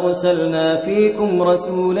أرسلنا فيكم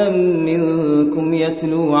رسولا منكم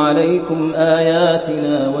يتلو عليكم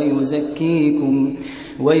آياتنا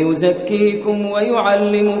ويزكيكم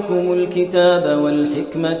ويعلمكم الكتاب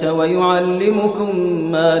والحكمة ويعلمكم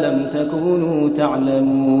ما لم تكونوا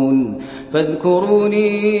تعلمون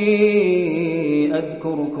فاذكروني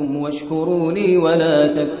أذكركم واشكروا لي ولا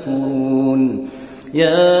تكفرون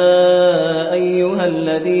يا أيها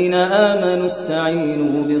الذين آمنوا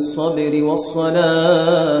استعينوا بالصبر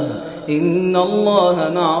والصلاة إن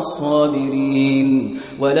الله مع الصابرين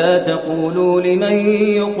ولا تقولوا لمن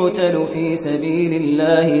يقتل في سبيل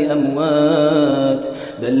الله أموات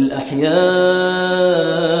بل أحياء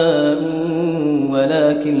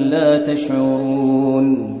ولكن لا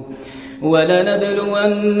تشعرون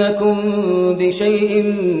ولنبلونكم بشيء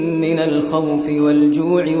من الخوف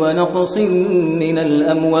والجوع ونقص من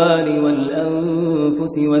الأموال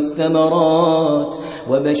والأنفس والثمرات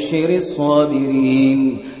وبشر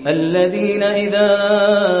الصابرين الذين إذا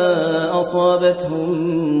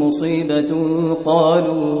أصابتهم مصيبة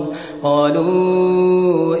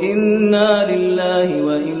قالوا إنا لله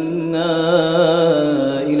وإنا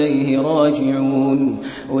إليه راجعون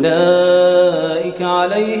أولئك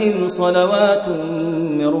عليهم صلوات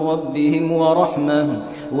من ربهم ورحمة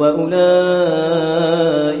وأولئك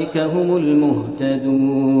هم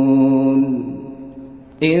المهتدون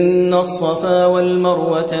إن الصفا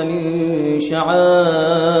والمروة من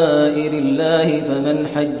شعائر الله فمن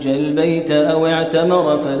حج البيت أو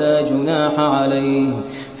اعتمر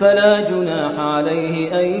فلا جناح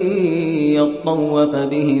عليه أن يطوف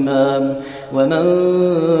بهما ومن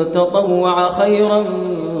تطوع خيرا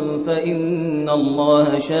فإن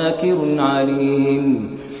الله شاكر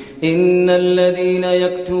عليم إن الذين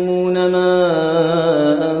يكتمون ما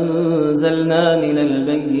أنزلنا من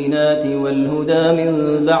البينات والهدى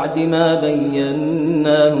من بعد ما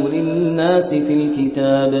بيناه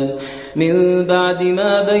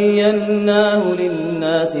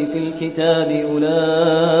للناس في الكتاب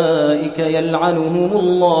أولئك يلعنهم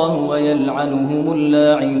الله ويلعنهم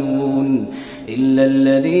اللاعنون إلا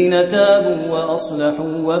الذين تابوا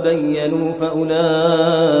وأصلحوا وبينوا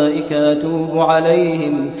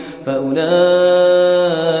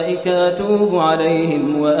فأولئك أتوب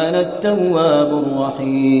عليهم وأنا التواب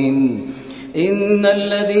الرحيم إن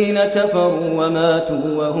الذين كفروا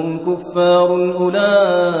وماتوا وهم كفار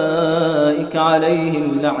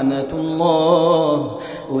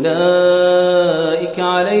أولئك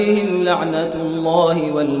عليهم لعنة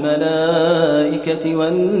الله والملائكة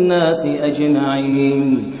والناس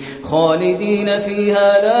أجمعين خالدين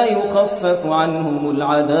فيها لا يخفف عنهم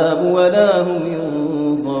العذاب ولا هم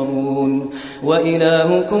ينظرون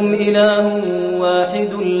وإلهكم إله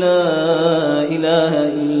واحد لا إله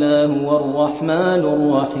إلا هو الرحمن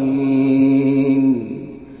الرحيم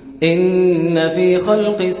إن في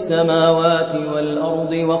خلق السماوات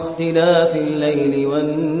والأرض واختلاف الليل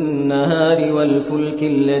والنهار والفلك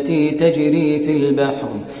التي تجري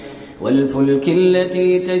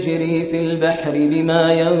في البحر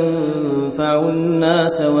بما ينفع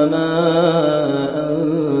الناس وما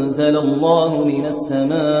أنزل الله من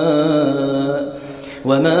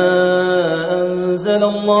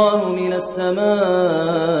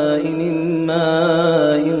السماء من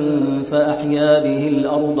ماء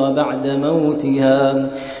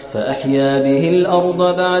فأحيا به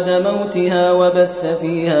الأرض بعد موتها وبث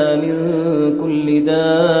فيها من كل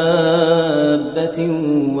دابة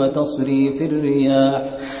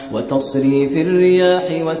وتصريف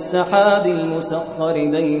الرياح والسحاب المسخر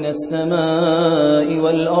بين السماء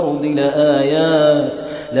والأرض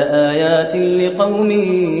لآيات لقوم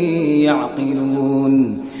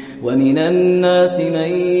يعقلون ومن الناس من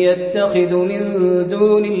يتخذ من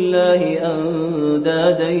دون الله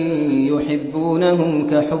أندادا يحبونهم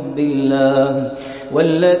كحب الله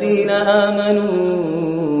والذين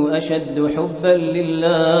آمنوا أشد حبا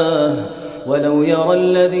لله ولو يرى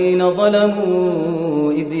الذين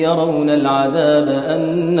ظلموا إذ يرون العذاب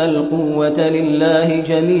أن القوة لله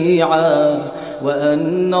جميعا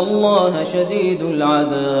وأن الله شديد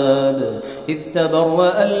العذاب إذ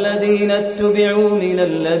تبرأ الذين اتبعوا من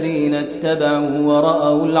الذين اتبعوا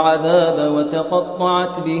ورأوا العذاب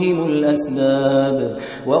وتقطعت بهم الأسباب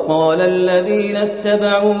وقال الذين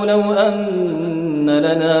اتبعوا لو أن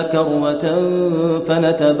لنا كرة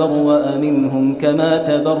فنتبرأ منهم كما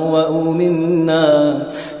تبرأوا منا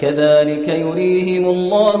كذلك يريهم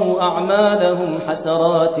الله أعمالهم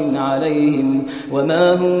حسرات عليهم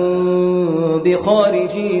وما هم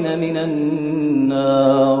بخارجين من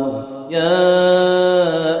النار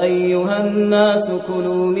يا أيها الناس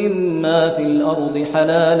كلوا مما في الأرض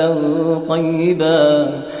حلالا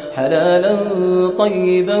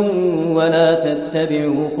طيبا ولا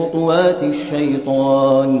تتبعوا خطوات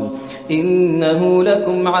الشيطان إنه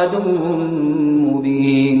لكم عدو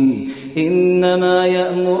مبين إنما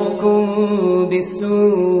يأمركم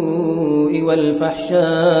بالسوء والفحشاء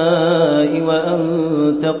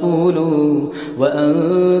وأن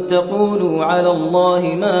تقولوا على الله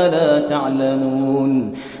ما لا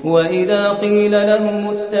تعلمون وإذا قيل لهم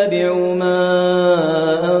اتبعوا ما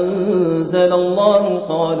أنزل الله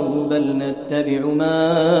قالوا بل نتبع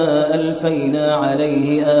ما ألفينا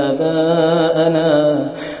عليه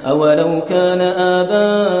آباءنا أولو كان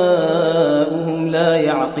آباؤهم لا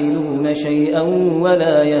يعقلون شيئا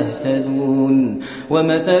ولا يهتدون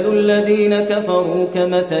ومثل الذين كفروا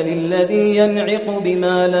كمثل الذي ينعق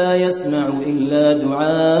بما لا يسمع إلا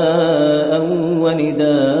دعاء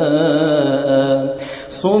ونداء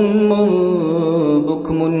صم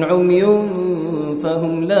بكم عمي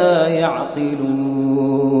فهم لا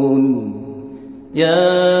يعقلون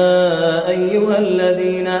يا أيها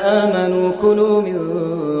الذين آمنوا كلوا من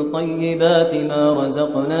طيبات ما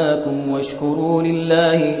رزقناكم واشكروا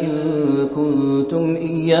لله إن كنتم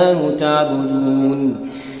إياه تعبدون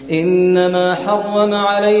إنما حرم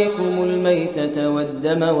عليكم الميتة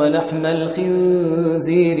والدم ولحم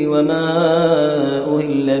الخنزير وما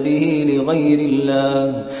أهل به لغير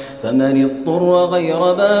الله فمن اضطر غير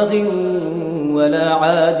باغ ولا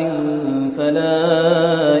عاد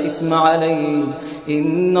فلا إثم عليه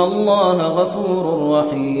إن الله غفور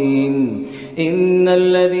رحيم إن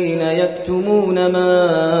الذين يكتمون ما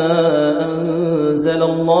أنزل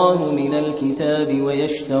الله من الكتاب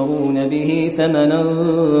ويشترون به ثمنا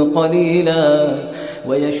قليلا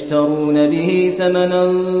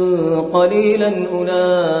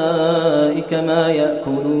أولئك ما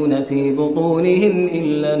يأكلون في بطونهم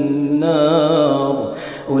إلا النار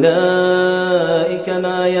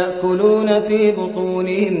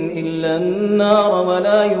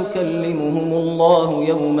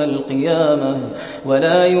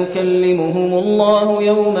ولا يكلمهم الله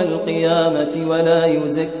يوم القيامة ولا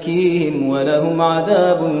يزكيهم ولهم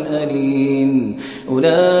عذاب أليم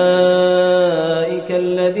أولئك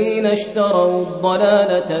الذين اشتروا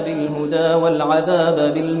الضلالة بالهدى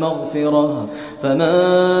والعذاب بالمغفرة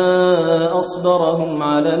فما أصبرهم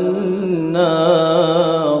على النار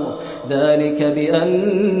ذلك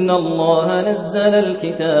بأن الله نزل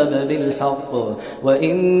الكتاب بالحق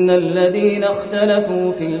وإن الذين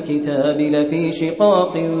اختلفوا في الكتاب لفي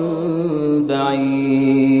شقاق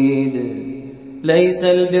بعيد ليس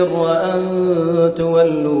البر أن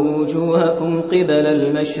تولوا وجوهكم قبل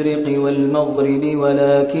المشرق والمغرب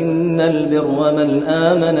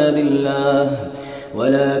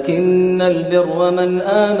ولكن البر من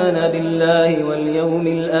آمن بالله واليوم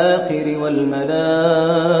الآخر والملائكة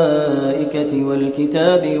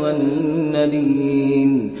والكتاب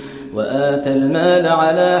والنبيين وآتى المال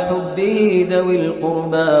على حبه ذوي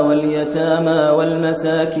القربى واليتامى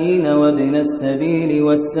والمساكين وابن السبيل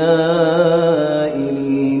والسائلين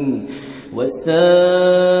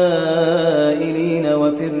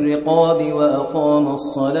وفي الرقاب وأقام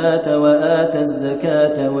الصلاة وآتى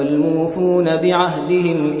الزكاة والموفون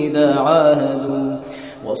بعهدهم إذا عاهدوا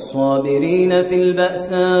والصابرين في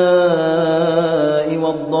البأساء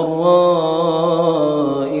والضراء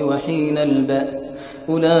وحين البأس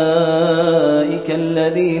أولئك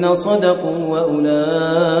الذين صدقوا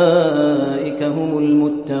وأولئك هم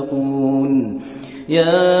المتقون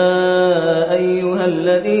يا أيها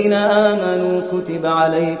الذين آمنوا كتب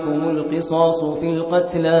عليكم القصاص في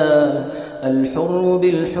القتلى الحر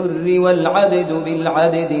بالحر والعبد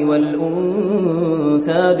بالعبد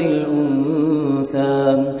والأنثى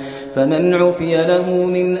بالأنثى فمن عفي له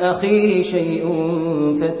من أخيه شيء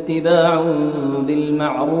فاتباع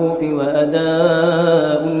بالمعروف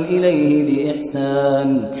وأداء إليه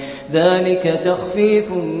بإحسان ذلك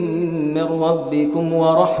تخفيف من ربكم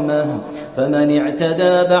ورحمة فمن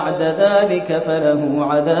اعتدى بعد ذلك فله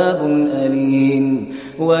عذاب أليم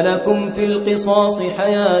ولكم في القصاص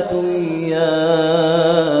حياة يا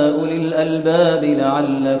أولي الألباب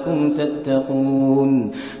لعلكم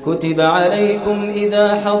تتقون كتب عليكم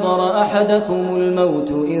إذا حضر أحدكم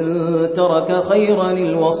الموت إن ترك خيرا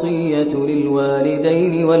الوصية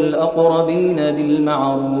للوالدين والأقربين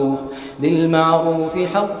بالمعروف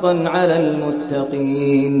حقا على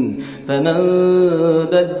المتقين فمن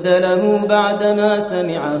بدله بعدما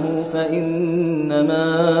سمعه فإنما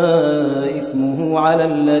إثمه على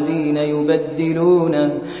الذين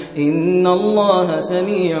يبدلونه إن الله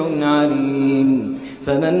سميع عليم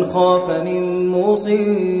فمن خاف من موص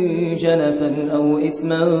جنفا أو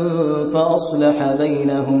إثما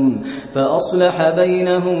فأصلح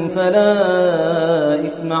بينهم فلا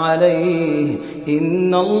إثم عليه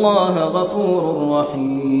إن الله غفور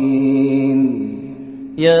رحيم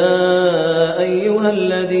يا أيها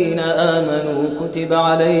الذين آمنوا كتب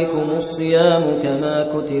عليكم الصيام كما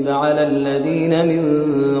كتب على الذين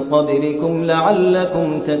من قبلكم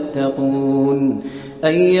لعلكم تتقون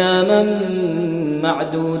أياما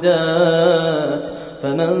معدودات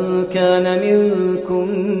فمن كان منكم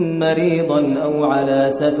مريضا أو على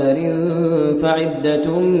سفر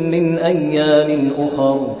فعدة من أيام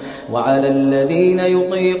أخر وعلى الذين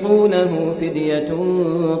يطيقونه فدية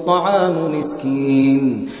طعام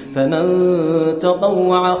مسكين فمن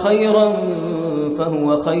تطوع خيرا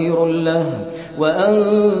فهو خير له وأن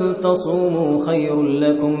تصوموا خير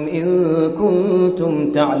لكم إن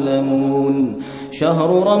كنتم تعلمون شهر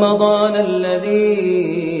رمضان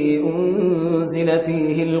الذي أنزل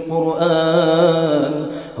فيه القرآن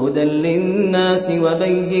هدى للناس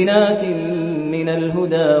وبينات من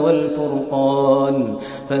الهدى والفرقان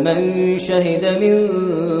فمن شهد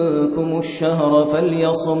منكم الشهر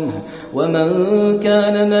فليصمه ومن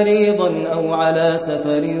كان مريضا أو على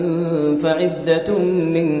سفر فعدة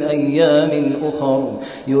من أيام أخر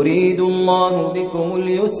يريد الله بكم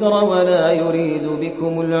اليسر ولا يريد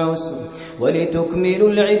بكم العسر ولتكملوا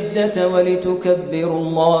العدة ولتكبروا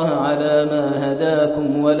الله على ما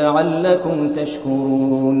هداكم ولعلكم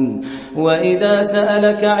تشكرون وإذا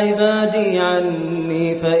سألك عبادي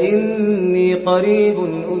عني فإني قريب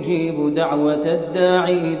أجيب دعوة الداع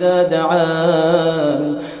إذا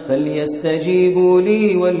دعان فليستجيبوا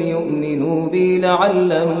لي وليؤمنوا بي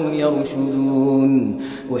لعلهم يرشدون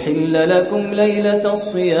أحل لكم ليلة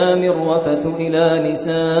الصيام الرفث إلى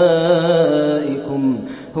نسائكم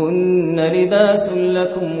هن لباس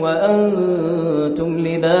لكم وأنتم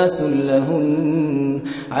لباس لهن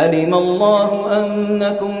علم الله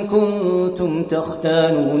أنكم كنتم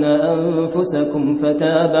تختانون أنفسكم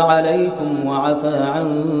فتاب عليكم وعفى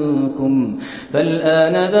عنكم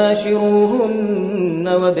فالآن باشروهن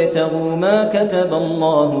وابتغوا ما كتب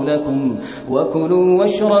الله لكم وكلوا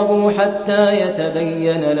واشربوا حتى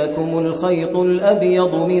يتبين لكم الخيط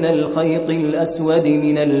الأبيض من الخيط الأسود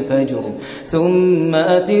من الفجر ثم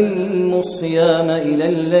أتموا الصيام إلى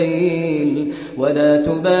الليل ولا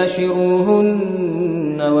تباشروهن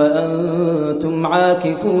وأنتم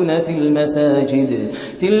عاكفون في المساجد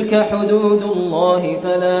تلك حدود الله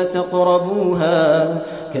فلا تقربوها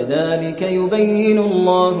كذلك يبين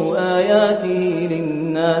الله آياته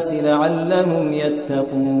للناس لعلهم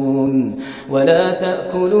يتقون ولا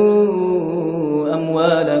تأكلوا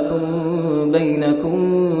أموالكم بينكم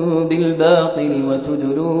بالباطل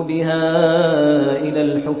وتدلوا بها إلى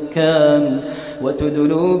الحكام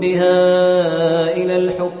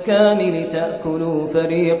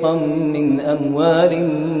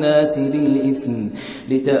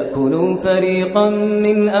لتأكلوا فريقا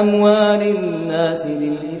من أموال الناس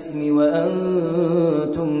بالإثم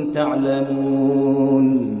وأنتم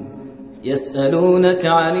تعلمون يسألونك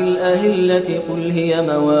عن الأهلة قل هي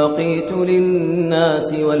مواقيت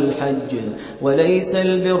للناس والحج وليس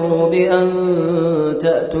البر بأن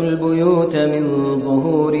تأتوا البيوت من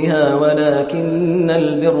ظهورها ولكن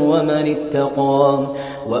البر من اتقى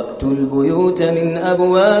وأتوا البيوت من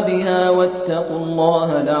أبوابها واتقوا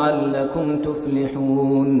الله لعلكم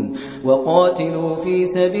تفلحون وقاتلوا في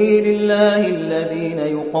سبيل الله الذين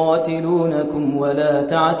يقاتلونكم ولا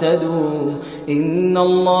تعتدوا إن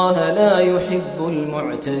الله لا يحب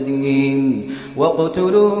المعتدين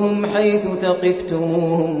واقتلوهم حيث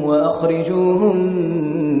ثقفتموهم وأخرجوهم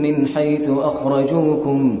من حيث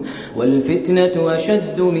أخرجوكم والفتنة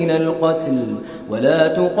أشد من القتل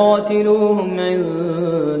ولا تقاتلوهم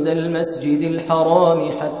عند المسجد الحرام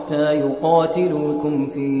حتى يقاتلوكم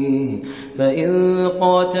فيه فإن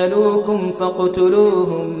قاتلوكم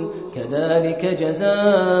فاقتلوهم كذلك جزاء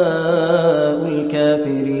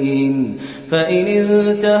الكافرين فإن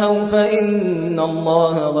انتهوا فإن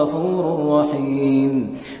الله غفور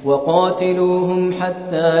رحيم وقاتلوهم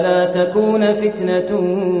حتى لا تكون فتنة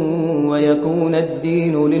ويكون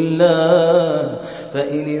الدين لله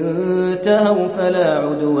فإن انتهوا فلا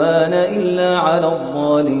عدوان إلا على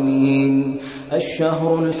الظالمين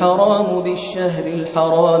الشهر الحرام بالشهر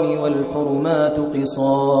الحرام والحرمات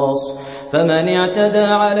قصاص فمن اعتدى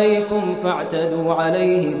عليكم فاعتدوا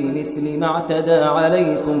عليه بمثل ما اعتدى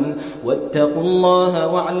عليكم واتقوا الله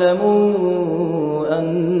واعلموا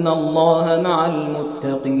أن الله مع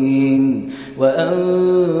المتقين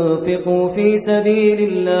وأنفقوا في سبيل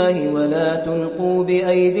الله ولا تلقوا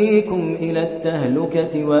بأيديكم إلى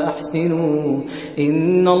التهلكة وأحسنوا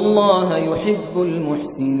إن الله يحب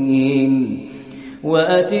المحسنين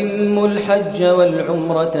وأتموا الحج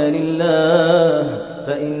والعمرة لله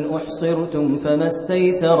فإن أحصرتم فما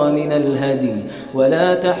استيسر من الهدي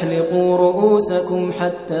ولا تحلقوا رؤوسكم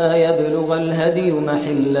حتى يبلغ الهدي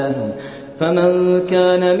محله فمن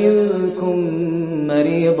كان منكم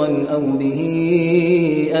مريضا أو به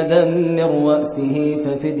أذى من رأسه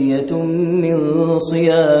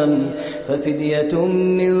ففدية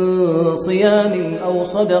من صيام أو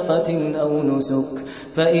صدقة أو نسك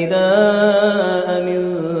فإذا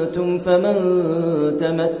أمنتم فمن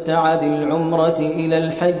تمتع بالعمرة إلى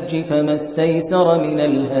الحج فما استيسر من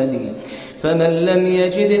الهدي فمن لم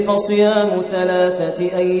يجد فصيام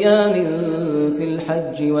 3 أيام في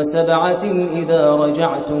الحج و7 إذا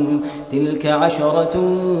رجعتم تلك 10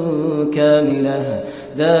 كاملة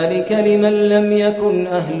ذلك لمن لم يكن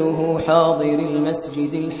أهله حاضر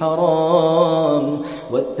المسجد الحرام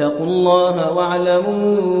واتقوا الله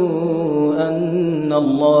واعلموا أن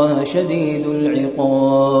الله شديد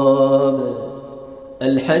العقاب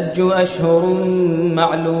الحج أشهر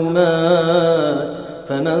معلومات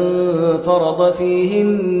فمن فرض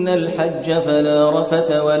فيهن الحج فلا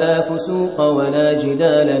رفث ولا فسوق ولا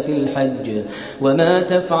جدال في الحج وما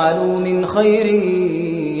تفعلوا من خير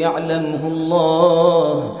يعلمه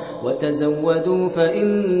الله وتزودوا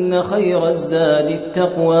فإن خير الزاد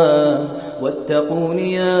التقوى واتقون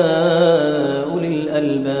يا أولي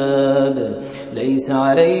الألباب ليس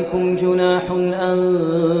عليكم جناح أن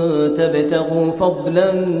تبتغوا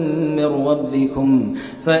فضلا من ربكم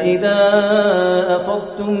فإذا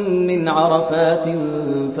أفضتم من عرفات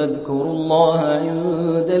فاذكروا الله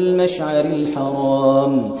عند المشعر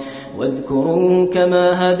الحرام واذكروه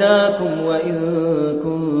كما هداكم وإن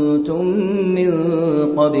كنتم من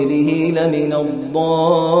قبله لمن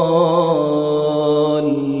الضالين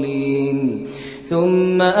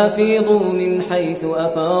ثم أفيضوا من حيث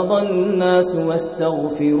أفاض الناس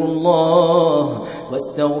واستغفروا الله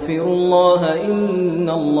إن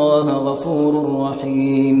الله غفور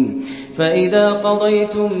رحيم فإذا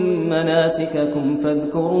قضيتم مناسككم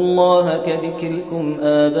فاذكروا الله كذكركم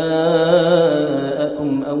آباءكم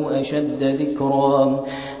أو أشد ذكرا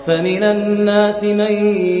فمن الناس من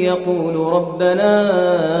يقول ربنا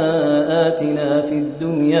آتنا في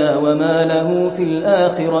الدنيا وما له في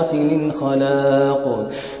الآخرة من خلاق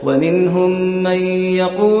ومنهم من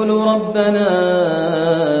يقول ربنا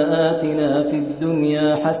آتنا في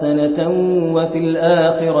الدنيا حسنة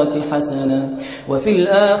وفي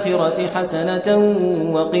الآخرة حسنة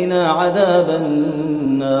وقنا عذاب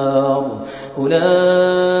النار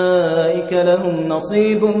أولئك لهم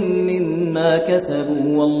نصيب مما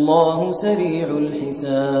كسبوا والله سريع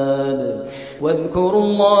الحساب واذكروا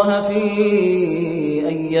الله في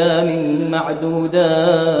أيام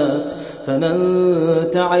معدودات فمن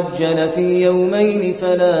تعجل في يومين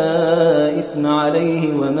فلا إثم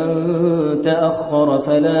عليه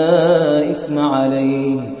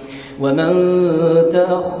ومن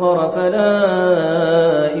تأخر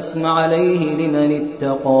فلا إثم عليه لمن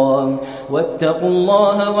اتقى واتقوا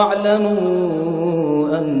الله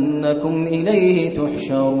واعلموا أنكم إليه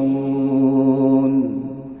تحشرون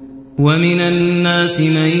ومن الناس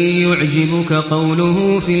من يعجبك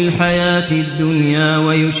قوله في الحياة الدنيا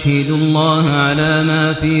ويشهد الله على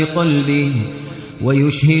ما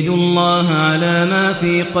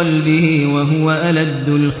في قلبه وهو ألد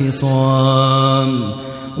الخصام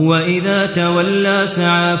وإذا تولى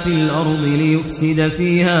سعى في الأرض ليفسد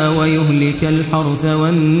فيها ويهلك الحرث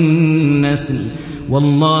والنسل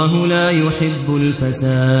والله لا يحب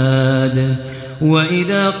الفساد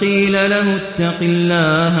وإذا قيل له اتق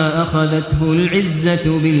الله أخذته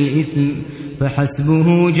العزة بالإثم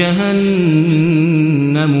فحسبه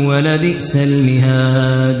جهنم ولبئس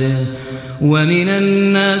المهاد ومن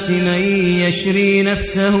الناس من يشري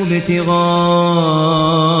نفسه ابتغاء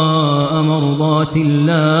مرضات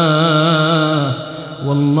الله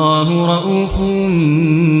والله رؤوف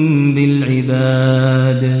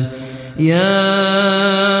بالعباد يا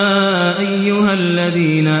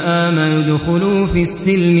في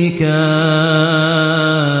السلم كافة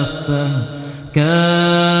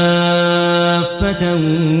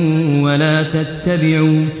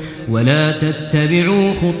ولا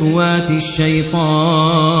تتبعوا خطوات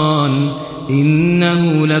الشيطان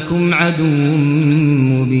إنه لكم عدو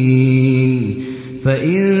مبين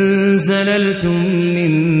فإن زللتم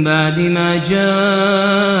من بعد ما جاءتكم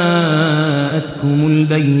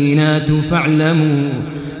البينات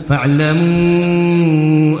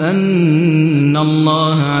فاعلموا أن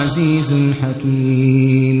الله عزيز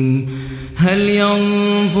حكيم هل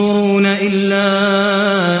ينظرون إلا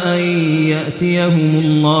أن يأتيهم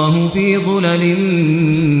الله في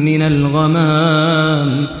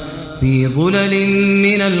ظلل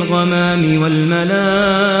من الغمام والملائكة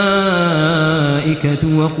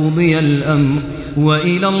وقضي الأمر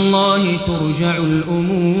وإلى الله ترجع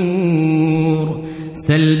الأمور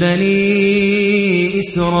سل بني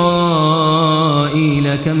إسرائيل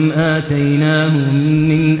كم آتيناهم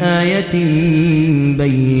من آية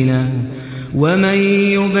بينة ومن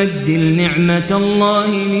يبدل نعمة الله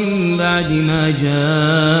من بعد ما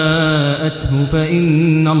جاءته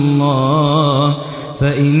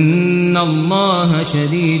فإن الله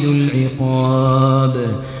شديد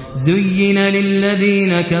العقاب زين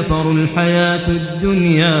للذين كفروا الحياة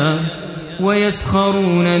الدنيا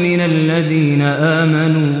ويسخرون من الذين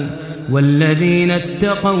آمنوا والذين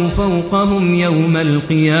اتقوا فوقهم يوم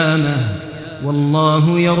القيامة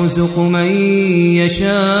والله يرزق من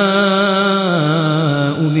يشاء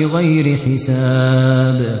بغير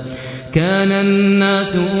حساب كان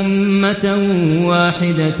الناس أمة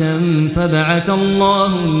واحدة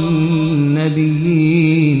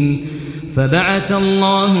فبعث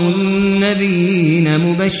الله النبيين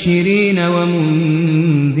مبشرين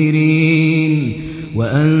ومنذرين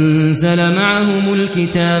وأنزل معهم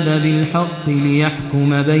الكتاب بالحق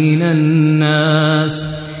ليحكم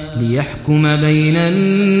بين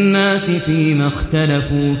الناس فيما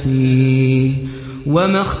اختلفوا فيه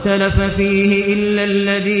وما اختلف فيه إلا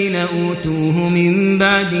الذين أوتوه من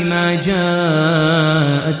بعد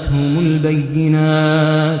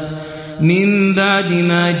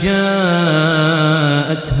ما جاءتهم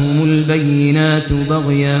البينات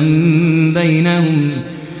بغيا بينهم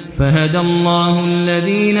فهدى الله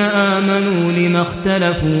الذين آمنوا لما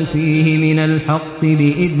اختلفوا فيه من الحق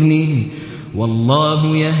بإذنه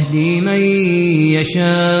والله يهدي من يشاء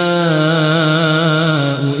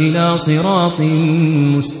إلى صراط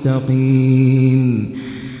مستقيم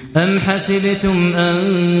أم حسبتم أن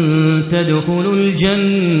تدخلوا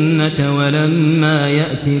الجنة ولما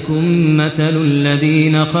يأتكم مثل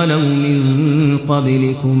الذين خلوا من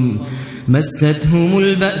قبلكم مستهم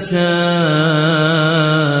البأساء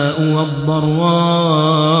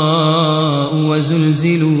والضراء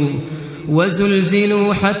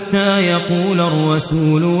وزلزلوا حتى يقول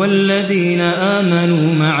الرسول والذين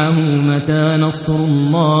آمنوا معه متى نصر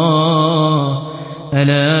الله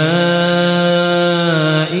ألا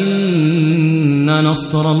إن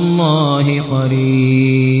نصر الله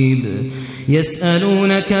قريب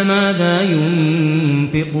يسألونك ماذا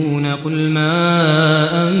ينفقون قل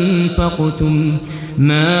ما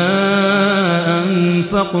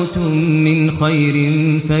أنفقتم من خير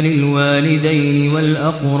فللوالدين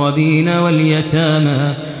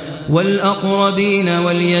والأقربين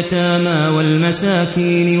واليتامى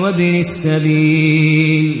والمساكين وابن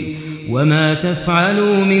السبيل وما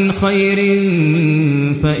تفعلوا من خير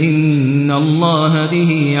فإن الله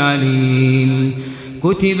به عليم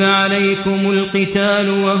كتب عليكم القتال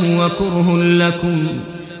وهو كره لكم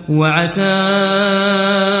وعسى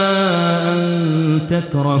أن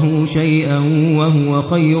تكرهوا شيئا وهو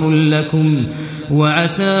خير لكم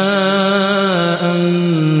وعسى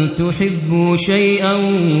أن تحبوا شيئا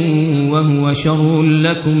وهو شر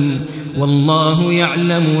لكم والله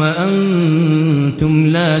يعلم وأنتم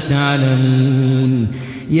لا تعلمون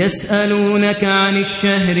يسألونك عن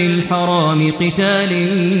الشهر الحرام قتال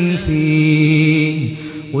فيه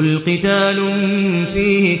قل قتال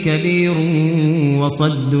فيه كبير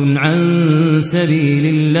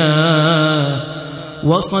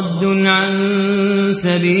وصد عن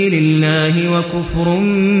سبيل الله وكفر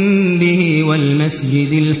به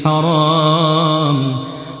والمسجد الحرام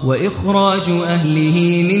وإخراج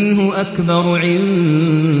أهله منه أكبر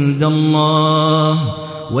عند الله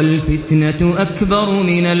والفتنة أكبر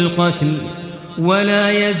من القتل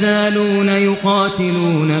ولا يزالون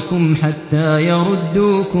يقاتلونكم حتى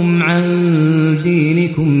يردوكم عن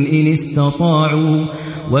دينكم إن استطاعوا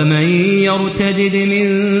ومن يرتدد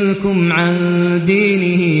منكم عن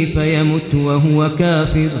دينه فيمت وهو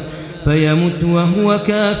كافر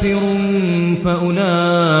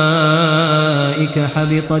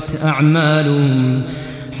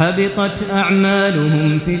حبطت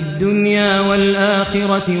أعمالهم في الدنيا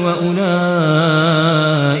والآخرة وأولئك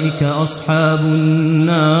أصحاب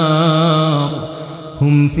النار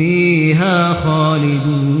هم فيها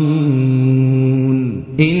خالدون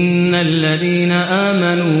إن الذين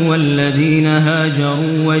آمنوا والذين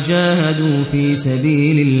هاجروا وجاهدوا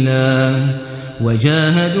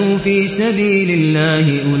في سبيل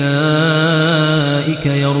الله أولئك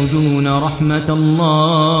يرجون رحمة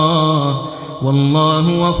الله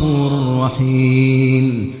والله غفور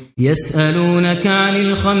رحيم يسألونك عن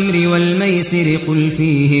الخمر والميسر قل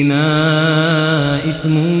فيهما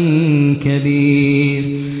إثم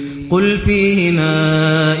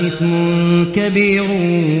كبير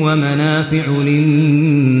ومنافع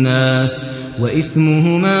للناس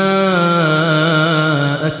وإثمهما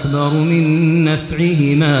أكبر من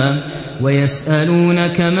نفعهما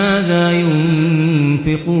ويسألونك ماذا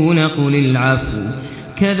ينفقون قل العفو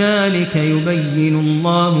كذلك يبين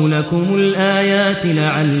الله لكم الآيات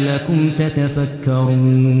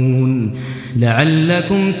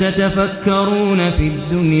لعلكم تتفكرون في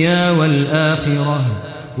الدنيا والآخرة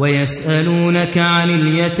ويسألونك عن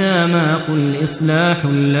اليتامى قل إصلاح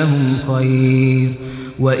لهم خير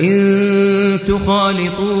وإن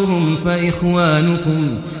تخالطوهم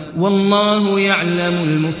فإخوانكم والله يعلم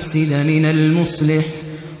المفسد من المصلح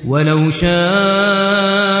ولو شاء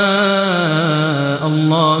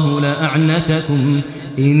الله لأعنتكم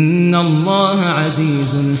إن الله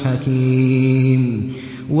عزيز حكيم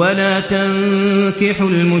ولا تنكحوا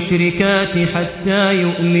المشركات حتى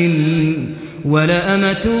يؤمنوا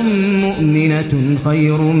ولأمة مؤمنة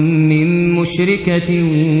خير من مشركة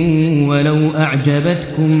ولو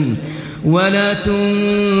أعجبتكم ولا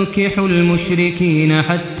تنكحوا المشركين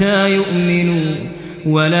حتى يؤمنوا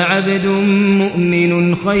ولعبد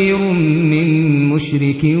مؤمن خير من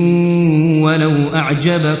مشرك ولو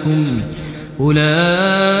أعجبكم أولئك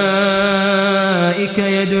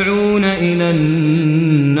يدعون إلى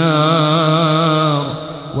النار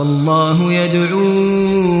والله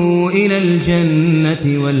يدعو إلى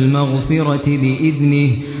الجنة والمغفرة بإذنه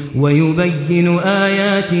ويبين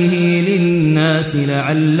آياته للناس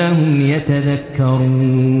لعلهم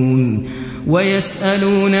يتذكرون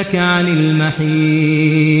ويسألونك عن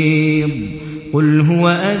المحيض قل هو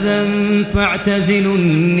أذى فاعتزلوا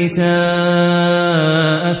النساء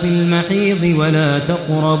في المحيض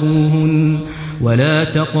ولا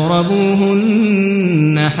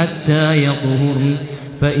تقربوهن حتى يطهرن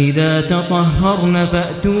فإذا تطهرن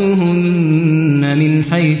فأتوهن من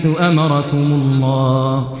حيث أمركم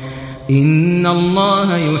الله إن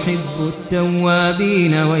الله يحب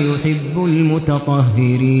التوابين ويحب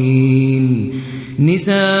المتطهرين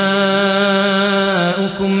نساؤكم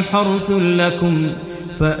حرث لكم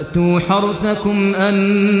فأتوا حرثكم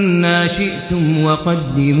أنى شئتم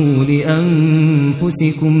وقدموا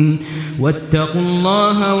لأنفسكم واتقوا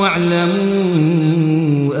الله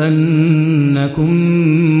واعلموا أنكم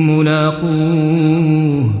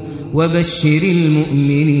ملاقوه وبشر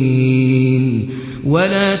المؤمنين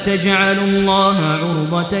ولا تجعلوا الله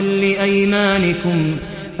عرضة لأيمانكم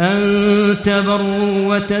أن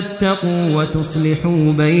تبروا وتتقوا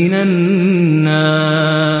وتصلحوا بين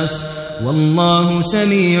الناس والله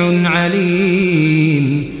سميع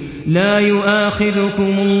عليم لا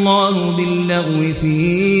يؤاخذكم الله باللغو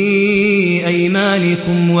في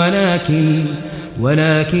أيمانكم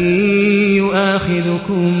ولكن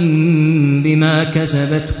يؤاخذكم بما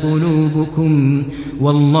كسبت قلوبكم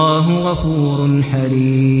والله غفور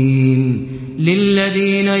حليم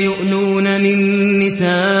للذين يؤلون من نسائهم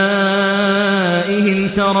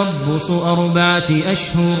تربص 4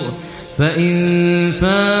 أشهر فإن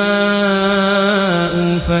فاءوا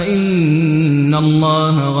فإن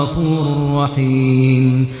الله غفور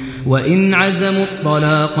رحيم وإن عزموا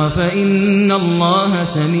الطلاق فإن الله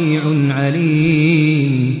سميع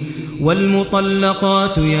عليم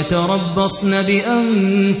والمطلقات يتربصن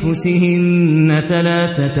بأنفسهن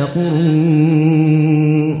 3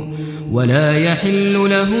 قروء ولا يحل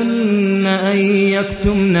لهن أن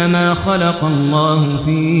يكتمن ما خلق الله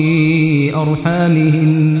في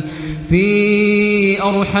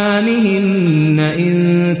أرحامهن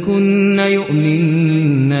إن كن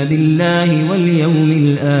يؤمن بالله واليوم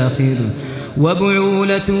الآخر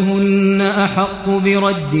وبعولتهن أحق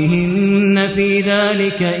بردهن في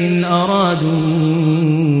ذلك إن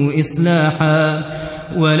أرادوا إصلاحا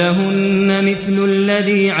ولهن مثل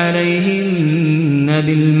الذي عليهن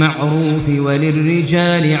بالمعروف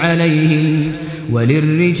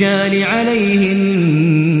وللرجال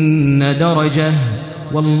عليهن درجة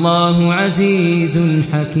والله عزيز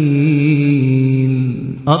حكيم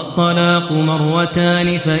الطلاق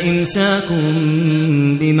مرتان فإمساك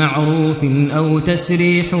بمعروف أو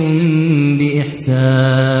تسريح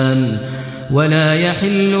بإحسان ولا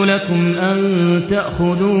يحل لكم أن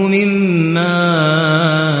تأخذوا مما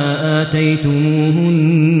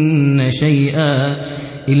آتيتموهن شيئا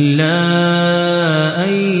إلا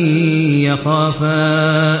أن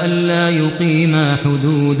يخافا ألا يقيما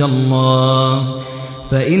حدود الله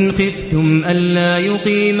فإن خفتم ألا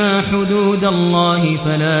يقيما حدود الله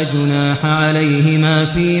فلا جناح عليهما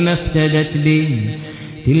فيما افتدت به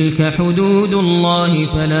تلك حدود الله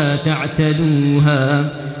فلا تعتدوها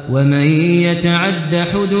ومن يتعد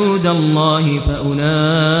حدود الله فأولئك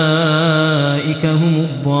هم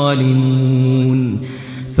الظالمون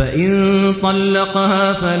فإن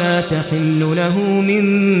طلقها فلا تحل له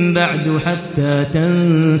من بعد حتى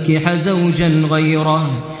تنكح زوجا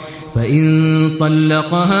غيره فإن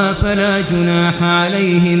طلقها فلا جناح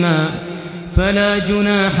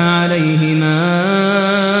عليهما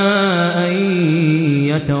أن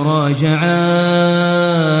يتراجعا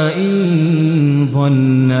إن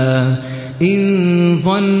ظنا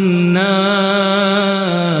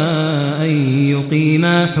أن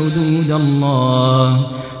يقيما حدود الله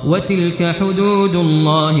وتلك حدود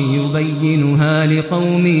الله يبينها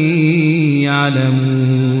لقوم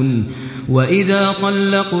يعلمون وإذا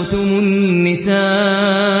طلقتم النساء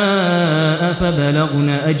فبلغن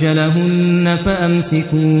أجلهن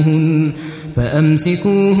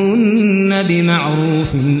فأمسكوهن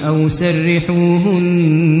بمعروف أو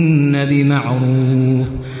سرحوهن بمعروف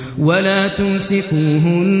ولا تمسكوهن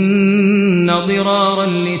ضرارا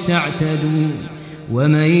لتعتدوا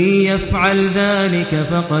ومن يفعل ذلك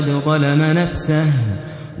فقد ظلم نفسه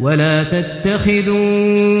ولا تتخذوا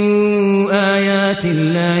آيات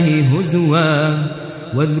الله هزوا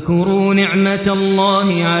واذكروا نعمة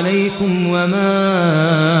الله عليكم وما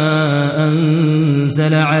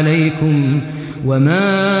أنزل عليكم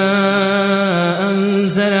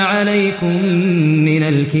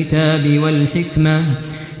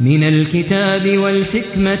من الكتاب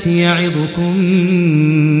والحكمة يعظكم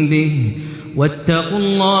به واتقوا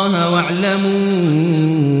الله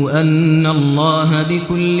واعلموا أن الله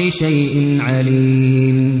بكل شيء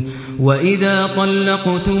عليم وإذا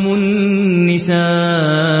طلقتم النساء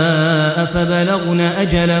فبلغن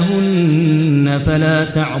أجلهن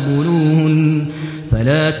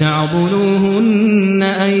فلا تعضلوهن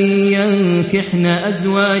أن ينكحن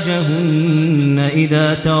أزواجهن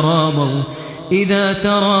إذا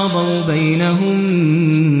تراضوا بينهم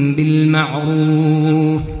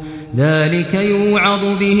بالمعروف ذلك يوعظ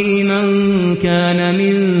به من كان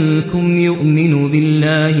منكم يؤمن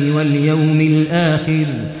بالله واليوم الآخر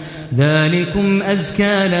ذلكم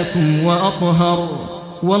أزكى لكم وأطهر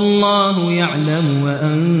والله يعلم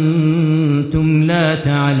وأنتم لا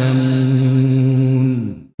تعلمون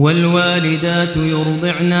والوالدات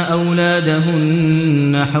يرضعن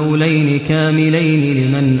أولادهن حولين كاملين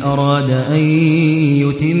لمن أراد أن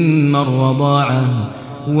يتم الرضاعة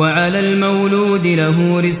وعلى المولود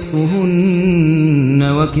له رزقهن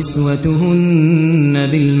وكسوتهن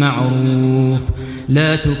بالمعروف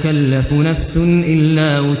لا تكلف نفس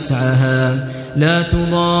إلا وسعها لا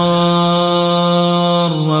تضار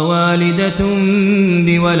والدة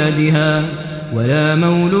بولدها ولا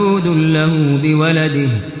مولود له بولده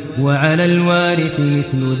وعلى الوارث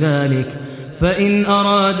مثل ذلك فإن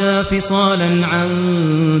أرادا فصالا عن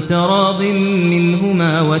تراض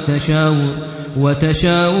منهما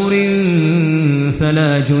وتشاور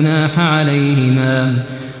فلا جناح عليهما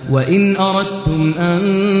وإن أردتم أن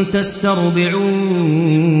تسترضعوا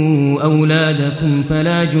أولادكم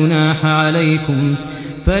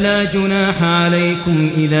فلا جناح عليكم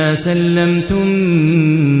إذا سلمتم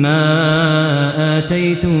ما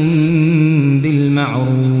آتيتم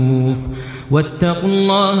بالمعروف واتقوا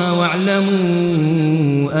الله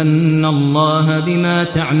واعلموا أن الله بما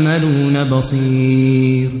تعملون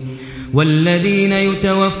بصير والذين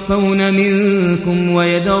يتوفون منكم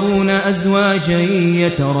ويذرون أزواجا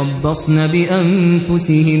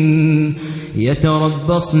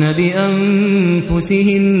يتربصن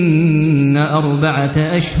بأنفسهن 4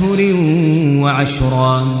 أشهر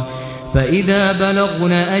وعشرا فإذا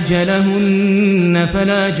بلغن أجلهن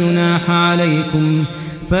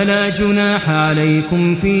فلا جناح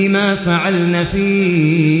عليكم فيما فعلن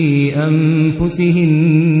في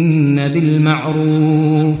أنفسهن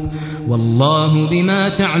بالمعروف والله بما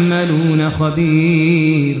تعملون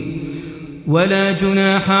خبير ولا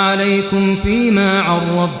جناح عليكم فيما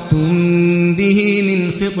عرضتم به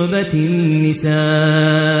من خطبة النساء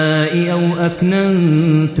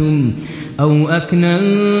أو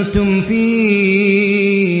أكننتم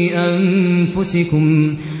في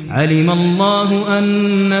أنفسكم علم الله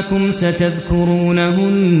أنكم ستذكرونهن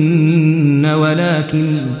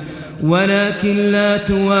ولكن لا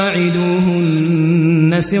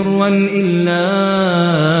تواعدوهن سرا إلا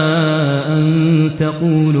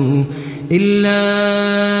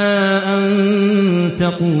أن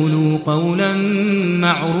تقولوا قولا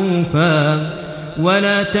معروفا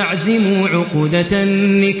ولا تعزموا عقدة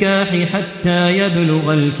النكاح حتى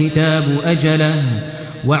يبلغ الكتاب أجله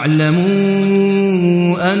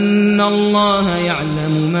واعلموا أن الله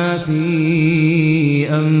يعلم ما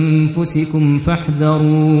في أنفسكم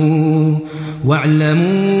فاحذروه واعلموا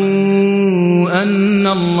أن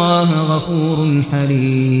الله غفور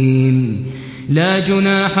حليم لا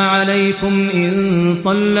جناح عليكم إن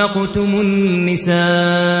طلقتم النساء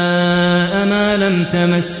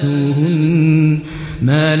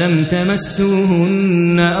ما لم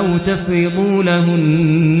تمسوهن أو تفرضوا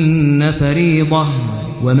لهن فريضة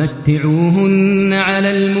ومتعوهن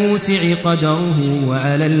على الموسع قدره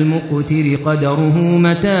وعلى المقتر قدره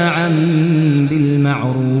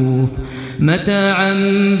متاعا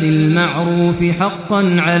بالمعروف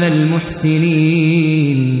حقا على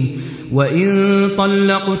المحسنين وإن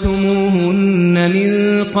طلقتموهن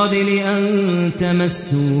من قبل أن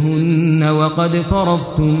تمسوهن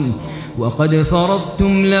وقد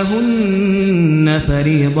فرضتم لهن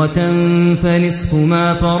فريضة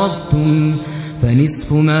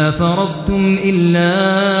فنصف ما فرضتم إلا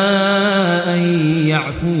أن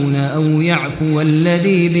يعفون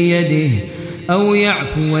أو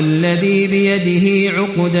يعفو الذي بيده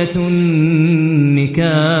عقدة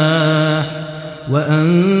النكاح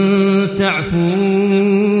وأن تعفوا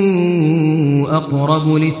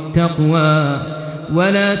أقرب للتقوى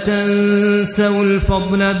ولا تنسوا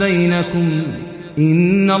الفضل بينكم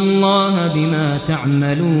إن الله بما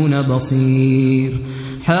تعملون بصير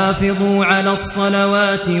حافظوا على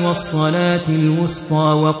الصلوات والصلاة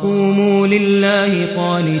الوسطى وقوموا لله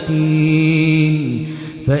قانتين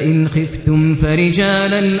فإن خفتم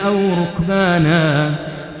فرجالا أو ركبانا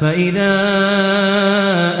فإذا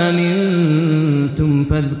أمنتم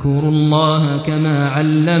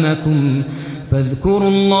فاذكروا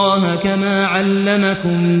الله كما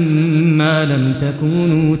علمكم ما لم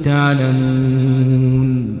تكونوا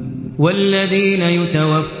تعلمون والذين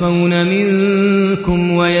يتوفون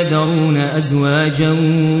منكم ويذرون أزواجا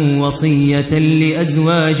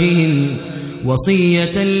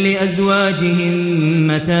وصية لأزواجهم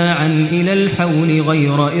متاعا إلى الحول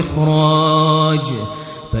غير إخراج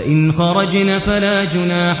فإن خرجن فلا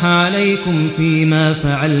جناح عليكم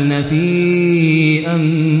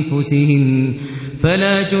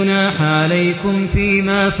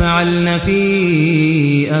فيما فعلن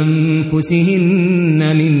في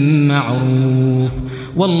أنفسهن من معروف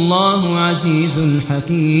والله عزيز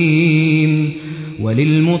حكيم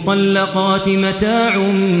وللمطلقات متاع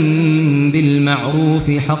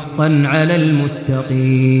بالمعروف حقا على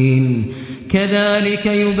المتقين كذلك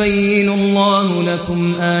يبين الله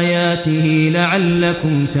لكم آياته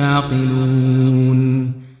لعلكم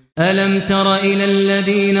تعقلون ألم تر إلى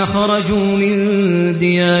الذين خرجوا من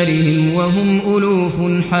ديارهم وهم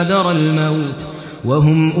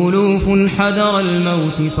ألوف حذر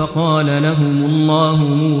الموت فقال لهم الله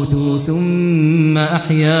موتوا ثم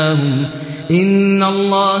أحياهم إن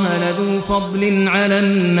الله لذو فضل على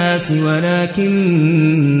الناس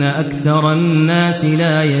ولكن أكثر الناس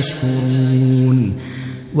لا يشكرون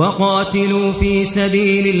وقاتلوا في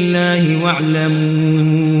سبيل الله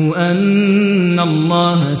واعلموا أن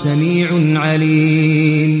الله سميع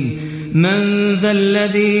عليم من ذا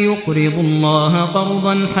الذي يقرض الله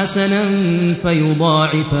قرضا حسنا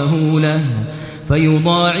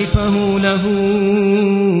فيضاعفه له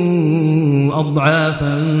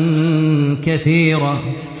أضعافا كثيرة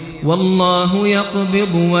والله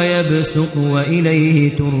يقبض ويبسط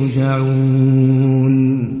وإليه ترجعون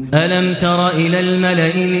ألم تر إلى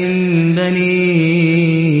الملأ من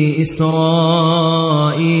بني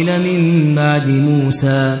إسرائيل من بعد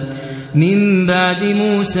موسى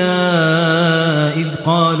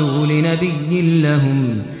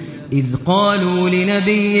إذ قالوا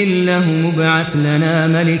لنبي لهم ابعث لنا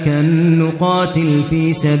ملكا نقاتل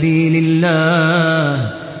في سبيل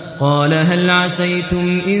الله قال هل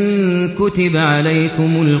عسيتم إن كتب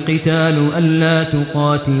عليكم القتال ألا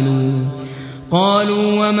تقاتلوا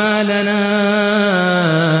قالوا وما لنا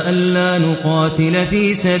ألا نقاتل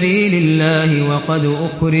في سبيل الله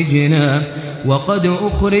وقد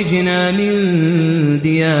أخرجنا من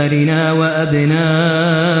ديارنا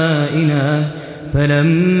وأبنائنا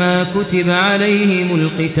فلما كتب عليهم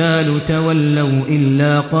القتال تولوا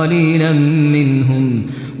إلا قليلا منهم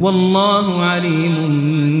والله عليم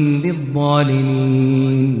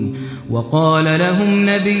بالظالمين وقال لهم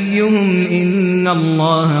نبيهم إن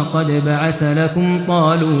الله قد بعث لكم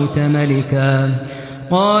طالوت ملكا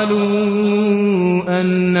قالوا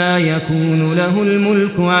أنى يكون له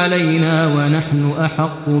الملك علينا ونحن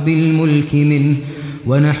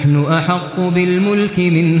أحق بالملك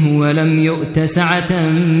منه ولم يؤت سعة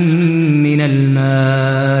من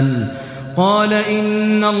المال قال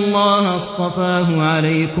إن الله اصطفاه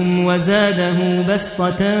عليكم وزاده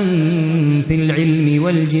بسطة في العلم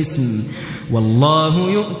والجسم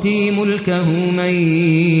والله يؤتي ملكه من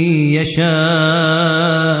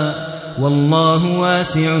يشاء والله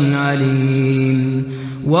واسع عليم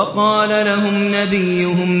وقال لهم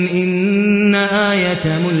نبيهم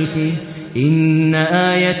إن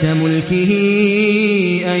آية ملكه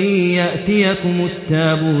أن يأتيكم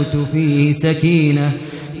التابوت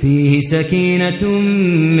فيه سكينة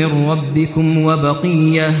من ربكم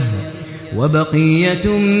وبقية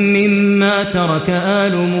مما ترك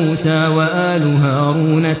آل موسى وآل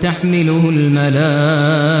هارون تحمله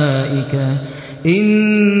الملائكة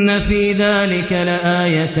إن في ذلك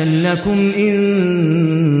لآية لكم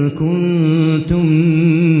إن كنتم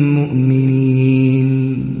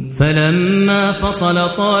مؤمنين فلما فصل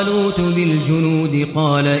طالوت بالجنود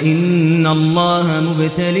قال إن الله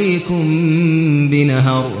مبتليكم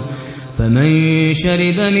بنهر فمن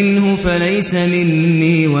شرب منه فليس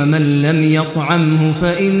مني ومن لم يطعمه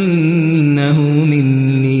فإنه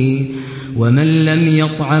مني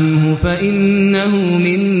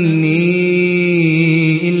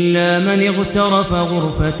إلا من اغترف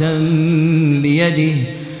غرفة بيده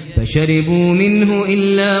فشربوا منه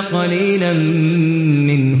إلا قليلا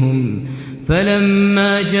منهم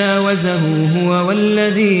فلما جاوزه هو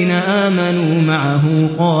والذين آمنوا معه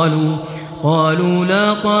قالوا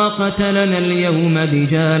لا طاقة لنا اليوم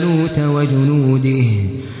بجالوت وجنوده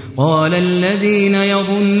قال الذين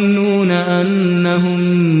يظنون أنهم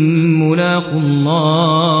ملاقو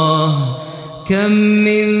الله كم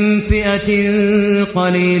من فئة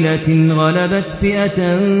قليلة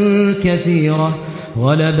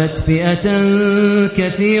غلبت فئة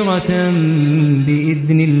كثيرة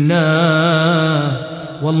بإذن الله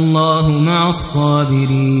والله مع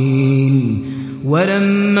الصابرين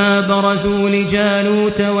ولما برزوا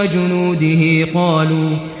لجالوت وجنوده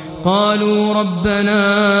قالوا ربنا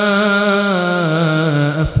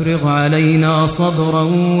أفرغ علينا صبرا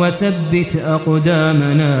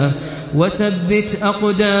وثبت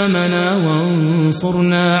أقدامنا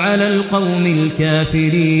وانصرنا على القوم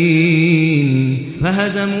الكافرين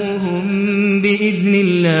فهزموهم بإذن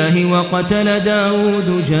الله وقتل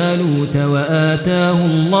داود جالوت وآتاه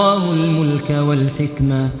الله الملك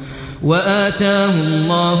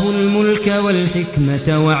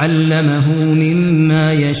والحكمة وعلمه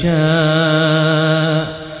مما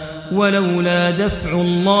يشاء ولولا دفع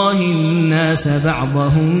الله الناس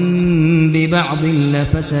بعضهم ببعض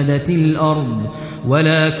لفسدت الأرض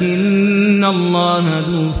ولكن الله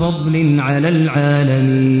ذو فضل على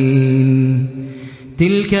العالمين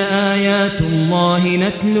تلك آيات الله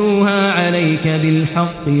نتلوها عليك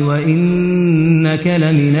بالحق وإنك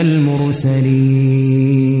لمن المرسلين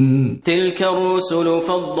تلك الرسل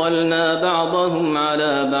فضلنا بعضهم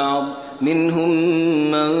على بعض منهم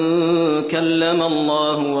من كلم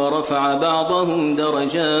الله ورفع بعضهم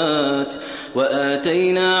درجات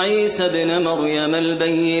وآتينا عيسى ابن مريم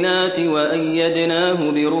البينات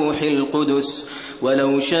وأيدناه بروح القدس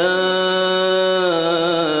ولو شاء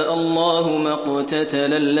الله ما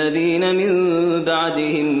اقتتل الذين من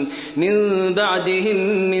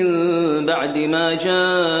بعد ما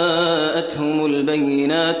جاءتهم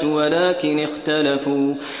البينات ولكن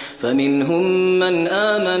اختلفوا فمنهم من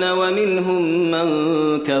آمن ومنهم من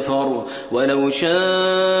كفر ولو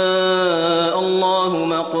شاء الله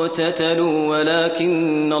ما اقتتلوا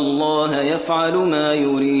ولكن الله يفعل ما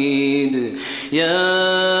يريد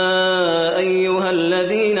يا أيها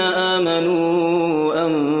الذين آمنوا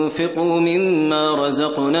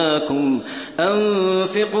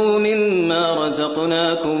أنفقوا مما رزقناكم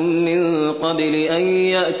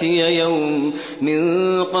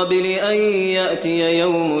من قبل أن يأتي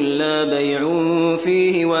يوم لا بيع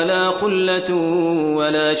فيه ولا خلة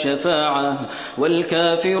ولا شفاعة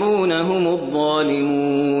والكافرون هم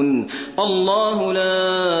الظالمون الله لا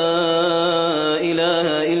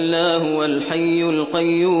إله إلا هو الحي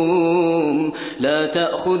القيوم لا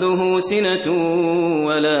تأخذه سنة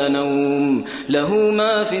ولا نوم له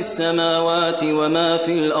ما في السماوات وما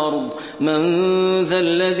في الأرض من ذا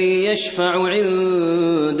الذي يشفع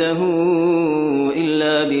عنده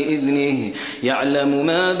إلا بإذنه يعلم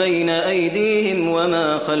ما بين أيديهم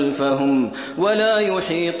وما خلفهم ولا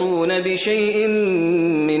يحيطون بشيء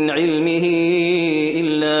من علمه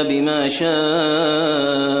إلا بما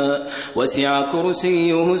شاء وسع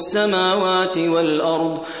كرسيه السماوات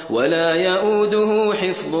والأرض ولا يؤوده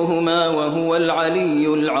حفظهما وهو العلي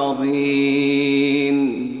العظيم.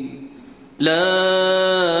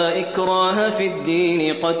 لا إكراه في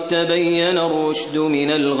الدين قد تبين الرشد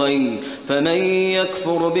من الغي فمن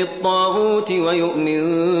يكفر بالطاغوت ويؤمن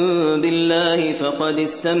بالله فقد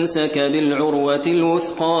استمسك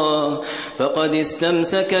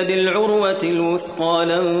بالعروة الوثقى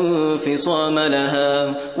لا انفصام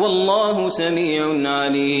لها والله سميع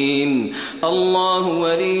عليم. الله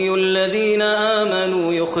ولي الذين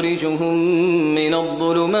آمنوا يخرجهم من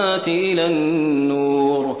الظلمات إلى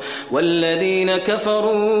النور والذين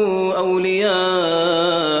كفروا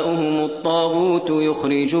أولياؤهم الطاغوت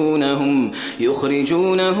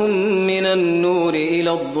يخرجونهم من النور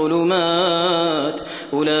إلى الظلمات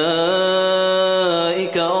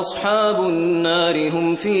أولئك أصحاب النار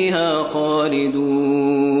هم فيها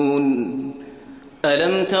خالدون.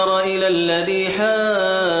 ألم تر إلى الذي حاج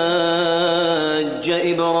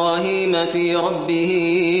إبراهيم في ربه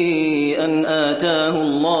أن آتاه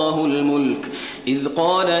الله الملك إذ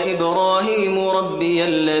قال إبراهيم ربي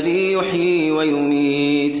الذي يحيي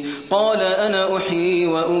ويميت قال أنا أحيي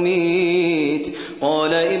وأميت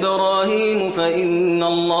قال إبراهيم فإن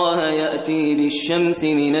الله يأتي بالشمس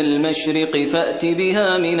من المشرق فأت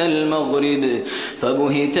بها من المغرب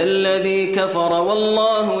فبهت الذي كفر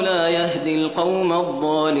والله لا يهدي القوم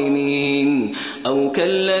الظالمين. أو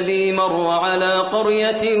كالذي مر على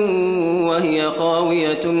قرية وهي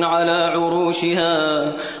خاوية على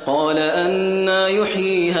عروشها قال أنى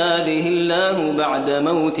يحيي هذه الله بعد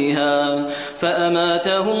موتها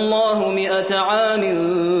فأماته الله 100 عام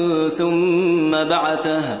ثم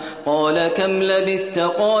بعثه قال كم لبثت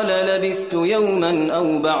قال لبثت يوما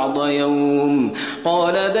أو بعض يوم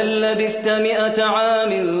قال بل لبثت 100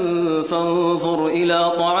 عام فانظر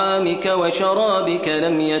إلى طعامك وشرابك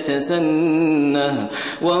لم يتسنه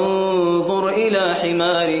وانظر إلى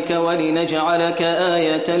حمارك ولنجعلك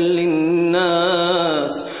آية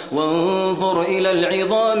للناس وانظر إلى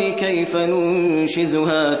العظام كيف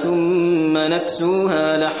ننشزها ثم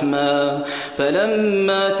نكسوها لحما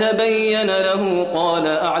فلما تبين له قال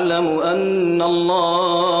أعلم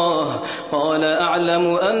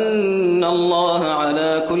أن الله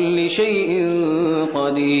على كل شيء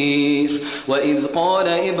قدير. وإذ قال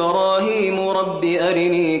إبراهيم رب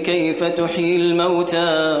أرني كيف تحيي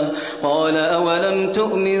الموتى قال أولم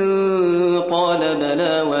تؤمن قال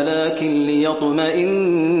بلى ولكن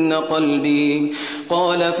ليطمئن قلبي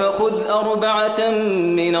قال فخذ 4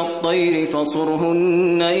 من الطير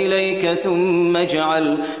فصرهن إليك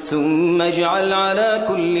ثم اجعل على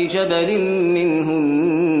كل جبل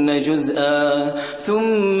منهن جزءا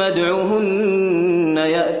ثم ادعهن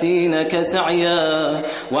يأتينك سعيا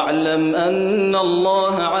واعلم أن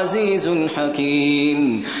الله عزيز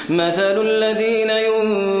حكيم. مثل الذين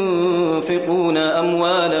ينفقون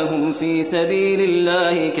أموالهم في سبيل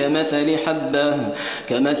الله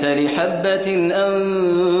كمثل حبة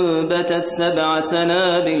أنبتت 7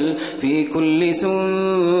 سنابل في كل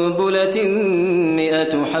سنبلة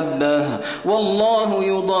 100 حبة والله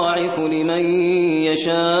يضاعف لمن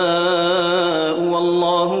يشاء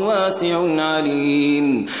والله واسع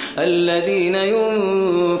عليم. الذين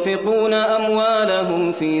ينفقون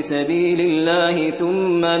أموالهم في سبيل الله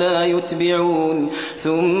ثم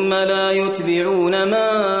لا يتبعون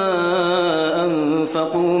ما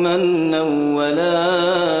أنفقوا منا ولا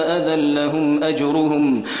أذى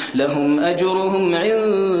لهم أجرهم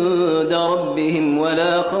عند ربهم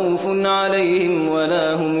ولا خوف عليهم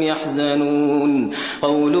ولا هم يحزنون.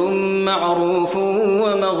 قول معروف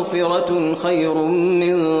ومغفرة خير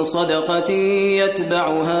من صدقة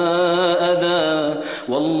يتبعها أذى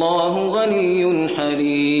والله غني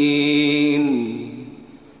حليم.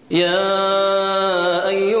 يا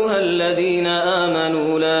أيها الذين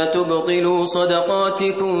آمنوا لا تبطلوا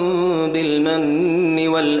صدقاتكم بالمن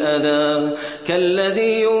والأذى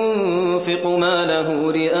كالذي ينفق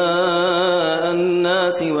ماله رئاء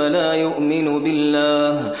الناس ولا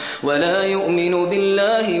يؤمن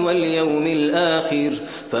بالله واليوم الآخر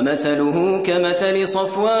فمثله كمثل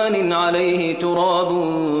صفوان عليه تراب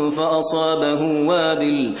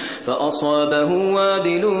فأصابه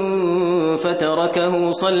وابل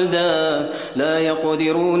فتركه صلدا لا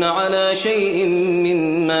يقدرون على شيء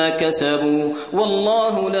مما كسبوا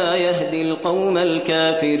والله لا يهدي القوم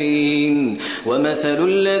الكافرين. ومثل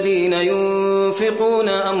الذين ينفقون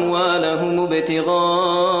أموالهم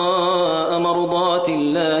ابتغاء مرضات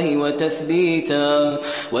الله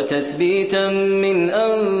وتثبيتا من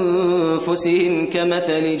أنفسهم أنفسهم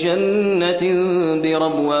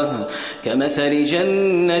كمثل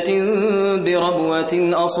جنة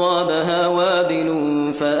بربوة أصابها وابل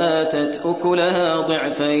فآتت أكلها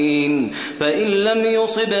ضعفين فإن لم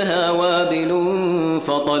يصبها وابل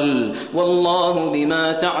فطل والله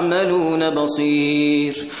بما تعملون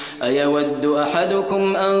بصير أيود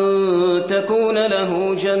أحدكم أن تكون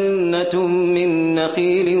له جنة من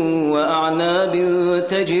نخيل وأعناب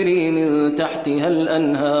تجري من تحتها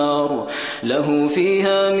الأنهار له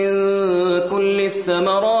فيها من كل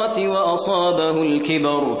الثمرات وأصابه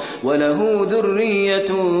الكبر وله ذرية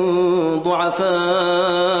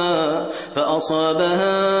ضعفاء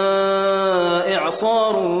فأصابها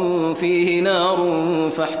إعصار فيه نار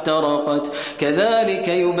فاحترقت كذلك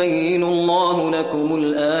يبين الله لكم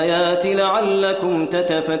الآيات لعلكم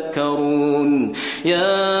تتفكرون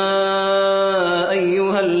يا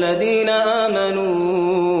أيها الذين آمنوا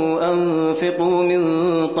أنفقوا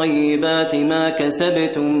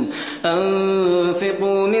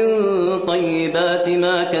من طيبات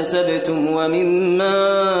ما كسبتم ومما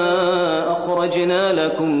أخرجنا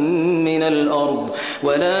لكم من الأرض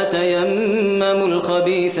ولا تيمموا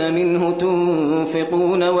الخبيث منه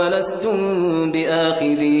تنفقون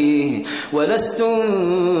ولستم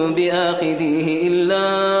بآخذيه إلا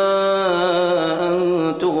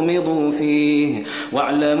أن تغمضوا فيه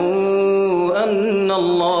واعلموا أن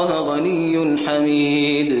الله غني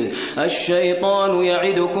حميد الشيطان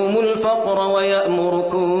يعدكم الفقر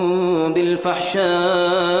ويأمركم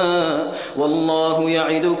بالفحشاء والله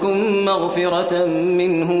يعدكم مغفرة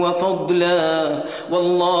منه وفضلا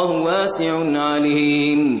والله واسع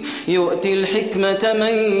عليم يؤتي الحكمة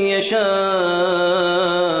من يشاء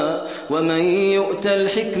ومن يؤت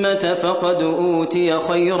الحكمة فقد أوتي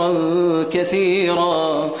خيرا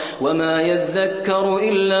كثيرا وما يذكر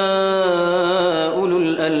إلا أولو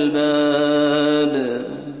الألباب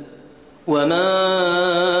وما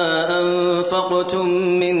أنفقتم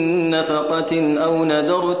من نفقة أو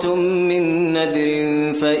نذرتم من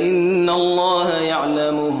نذر فإن الله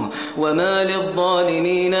يعلمه وما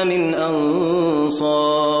للظالمين من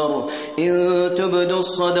أنصار إن تبدوا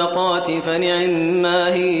الصدقات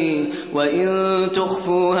فنعما هي وإن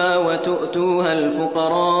تخفوها وتؤتوها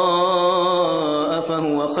الفقراء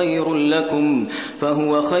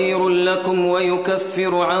فهو خير لكم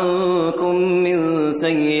ويكفر عنكم من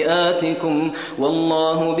سيئاتكم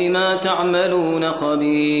والله بما تعملون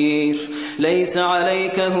خبير ليس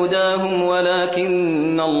عليك هداهم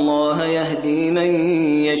ولكن الله يهدي من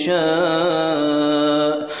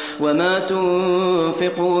يشاء وما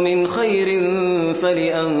تنفقوا من خير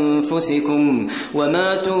فلأنفسكم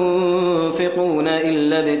وما تنفقون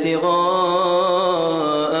إلا ابتغاء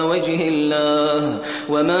وجه الله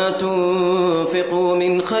وما تنفقوا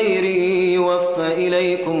من خير يوفى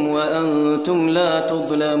إليكم وأنتم لا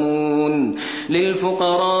تظلمون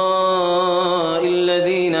للفقراء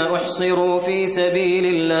الذين أحصروا في سبيل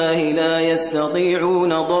الله لا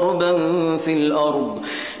يستطيعون ضربا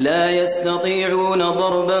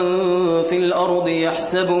في الأرض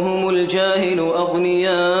يحسبهم الجاهل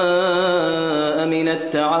أغنياء من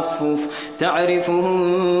التعفف تعرفهم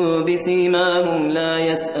بسيماهم لا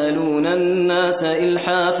يسألون الناس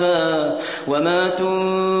إلحافا وما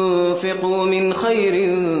تنفقوا من خير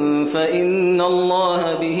فإن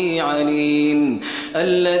الله به عليم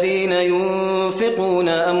الذين ينفقون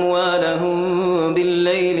أموالهم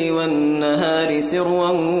بالليل والنهار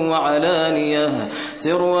سرا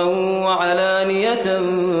وعلانية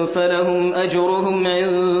فلهم أجرهم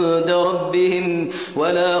عند ربهم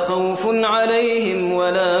ولا خوف عليهم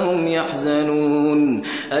ولا هم يحزنون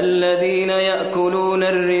الذين يأكلون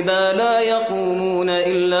الربا لا يقومون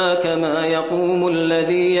إلا كما يقوم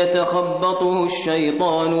الذي يتخبطه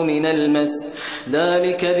الشيطان من المس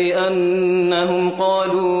ذلك بأنهم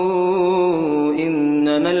قالوا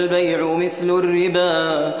إنما البيع مثل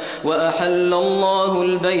الربا وأحل الله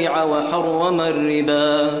البيع وحرم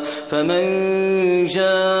الربا فمن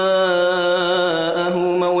جاءه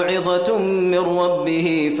موعظة من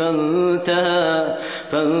ربه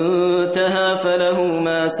فانتهى فله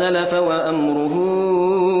ما سلف وأمره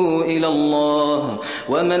إلى الله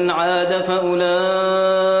ومن عاد فأولئك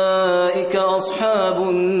أصحاب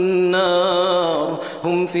النار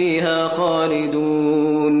هم فيها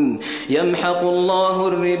خالدون يمحق الله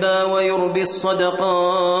الربا ويربي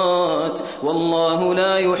الصدقات والله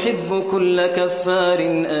لا يحب كل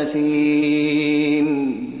كفار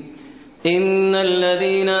أثيم إن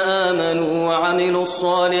الذين آمنوا وعملوا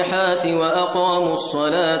الصالحات وأقاموا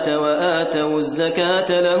الصلاة وآتوا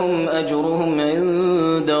الزكاة لهم أجرهم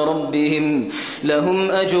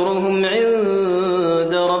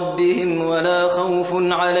عند ربهم ولا خوف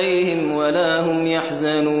عليهم ولا هم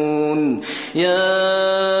يحزنون. يا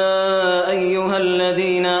أيها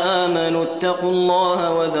الذين آمنوا اتقوا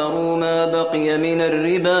الله وذروا ما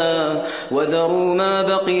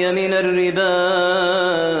بقي من الربا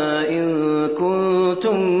إن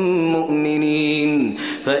كنتم مؤمنين،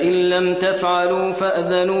 فإن لم تفعلوا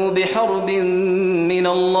فأذنوا بحرب من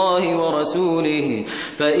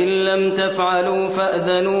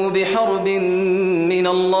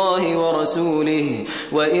الله ورسوله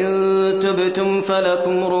وإن تبتم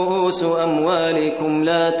فلكم رؤوس أموالكم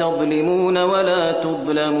لا تظلمون ولا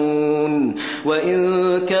تظلمون. وإن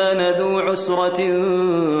كان ذو عسرة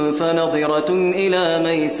فنظرة إلى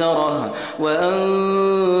ميسرة وأن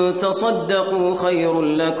تصدقوا خير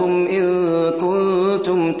لكم إن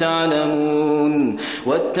كنتم تعلمون.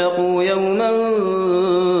 واتقوا يوما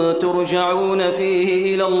ترجعون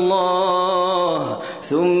فيه إلى الله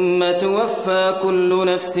ثم توفى كل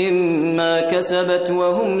نفس ما كسبت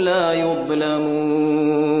وهم لا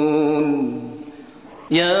يظلمون.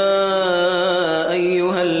 يا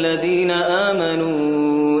أيها الذين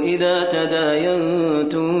آمنوا إذا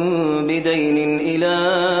تداينتم بدين إلى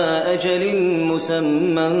أجل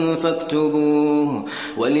مسمى فاكتبوه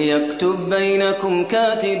وليكتب بينكم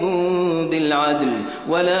كاتب بالعدل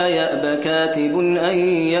ولا يأب كاتب أن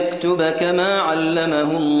يكتب كما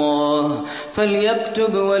علمه الله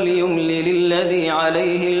فليكتب وليملل الذي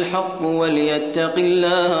عليه الحق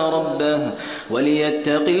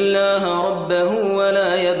وليتق الله ربه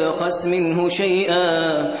ولا يبخس منه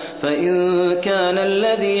شيئا، فإن كان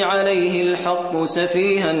الذي عليه الحق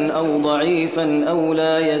سفيها أو ضعيفا أو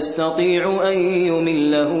لا يستطيع أن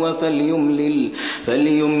يمل هو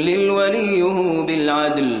فليملل وليه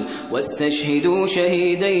بالعدل واستشهدوا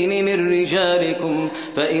شهيدين من رجالكم،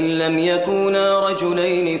 فإن لم يكونا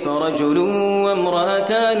رجلين فرجل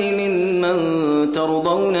وامرأتان ممن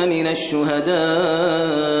ترضون من الشهداء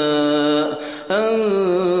أن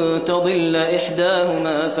تضل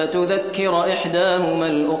إحداهما فتذكر إحداهما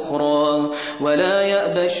الأخرى، ولا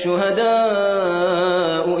يأبى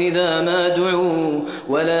الشهداء إذا ما دعوا،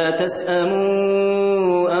 ولا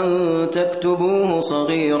تسأموا أن تكتبوه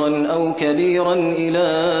صغيرا أو كبيرا إلى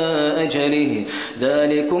أجله،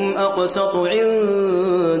 ذلكم أقسط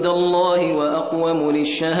عند الله وأقوم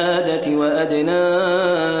للشهادة وأدنى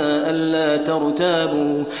ألا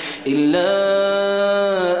ترتابوا إلا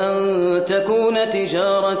أن تكون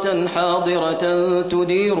تجارة حاضرة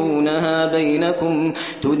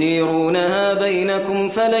تديرونها بينكم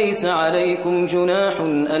فليس عليكم جناح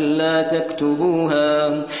ألا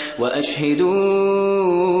تكتبوها،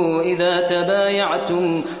 وأشهدوا إذا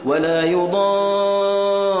تبايعتم ولا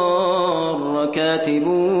يضار كاتب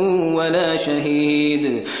ولا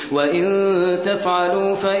شهيد، وإن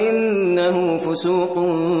تفعلوا فإنه فسوق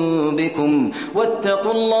بكم،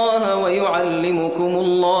 واتقوا الله ويعلمكم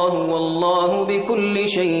الله والله بكل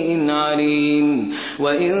شيء عليم.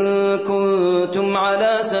 وإن كنتم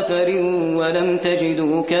على سفر ولم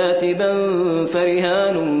تجدوا كاتبا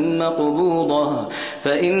فرهان مقبوضة،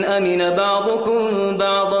 فإن أمن بعضكم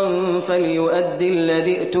بعضا فليؤدي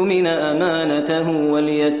الذي اؤتمن أمانته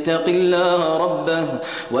وليتق الله ربه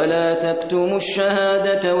ولا تكتموا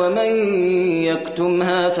الشهادة ومن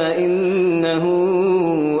يكتمها فإنه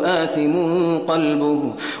آثم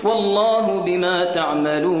قلبه والله بما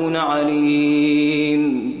تعملون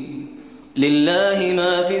عليم. لله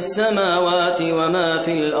ما في السماوات وما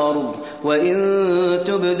في الأرض، وإن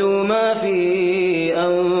تبدوا ما في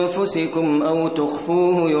أنفسكم أو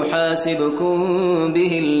تخفوه يحاسبكم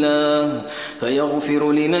به الله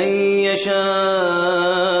فيغفر لمن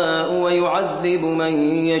يشاء ويعذب من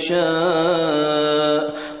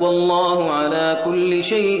يشاء والله على كل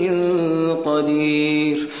شيء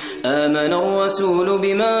قدير. آمن الرسول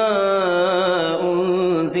بما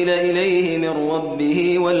أنزل إليه من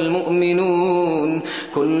ربه والمؤمنون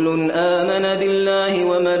كل آمن بالله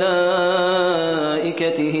وملائكته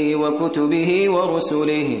وكتبه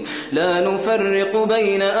ورسله لا نفرق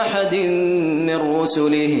بين أحد من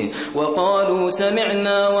رسله وقالوا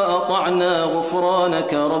سمعنا وأطعنا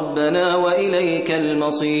غفرانك ربنا وإليك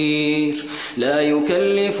المصير. لا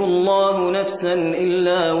يكلف الله نفسا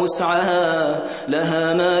إلا وسعها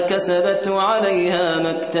لها ما كسبت وعليها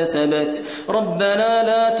ما اكتسبت ربنا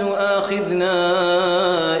لا تؤاخذنا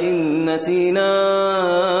إن نسينا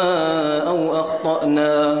أو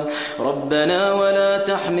أخطأنا ربنا ولا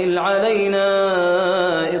تحمل علينا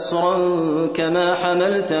إصرا كما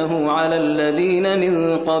حملته على الذين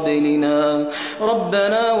من قبلنا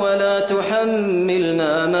ربنا ولا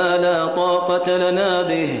تحملنا ما لا طاقة لنا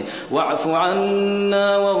به واعف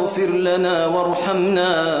عنا واغفر لنا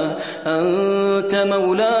وارحمنا أنت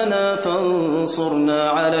مولانا فانصرنا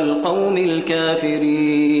على القوم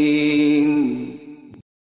الكافرين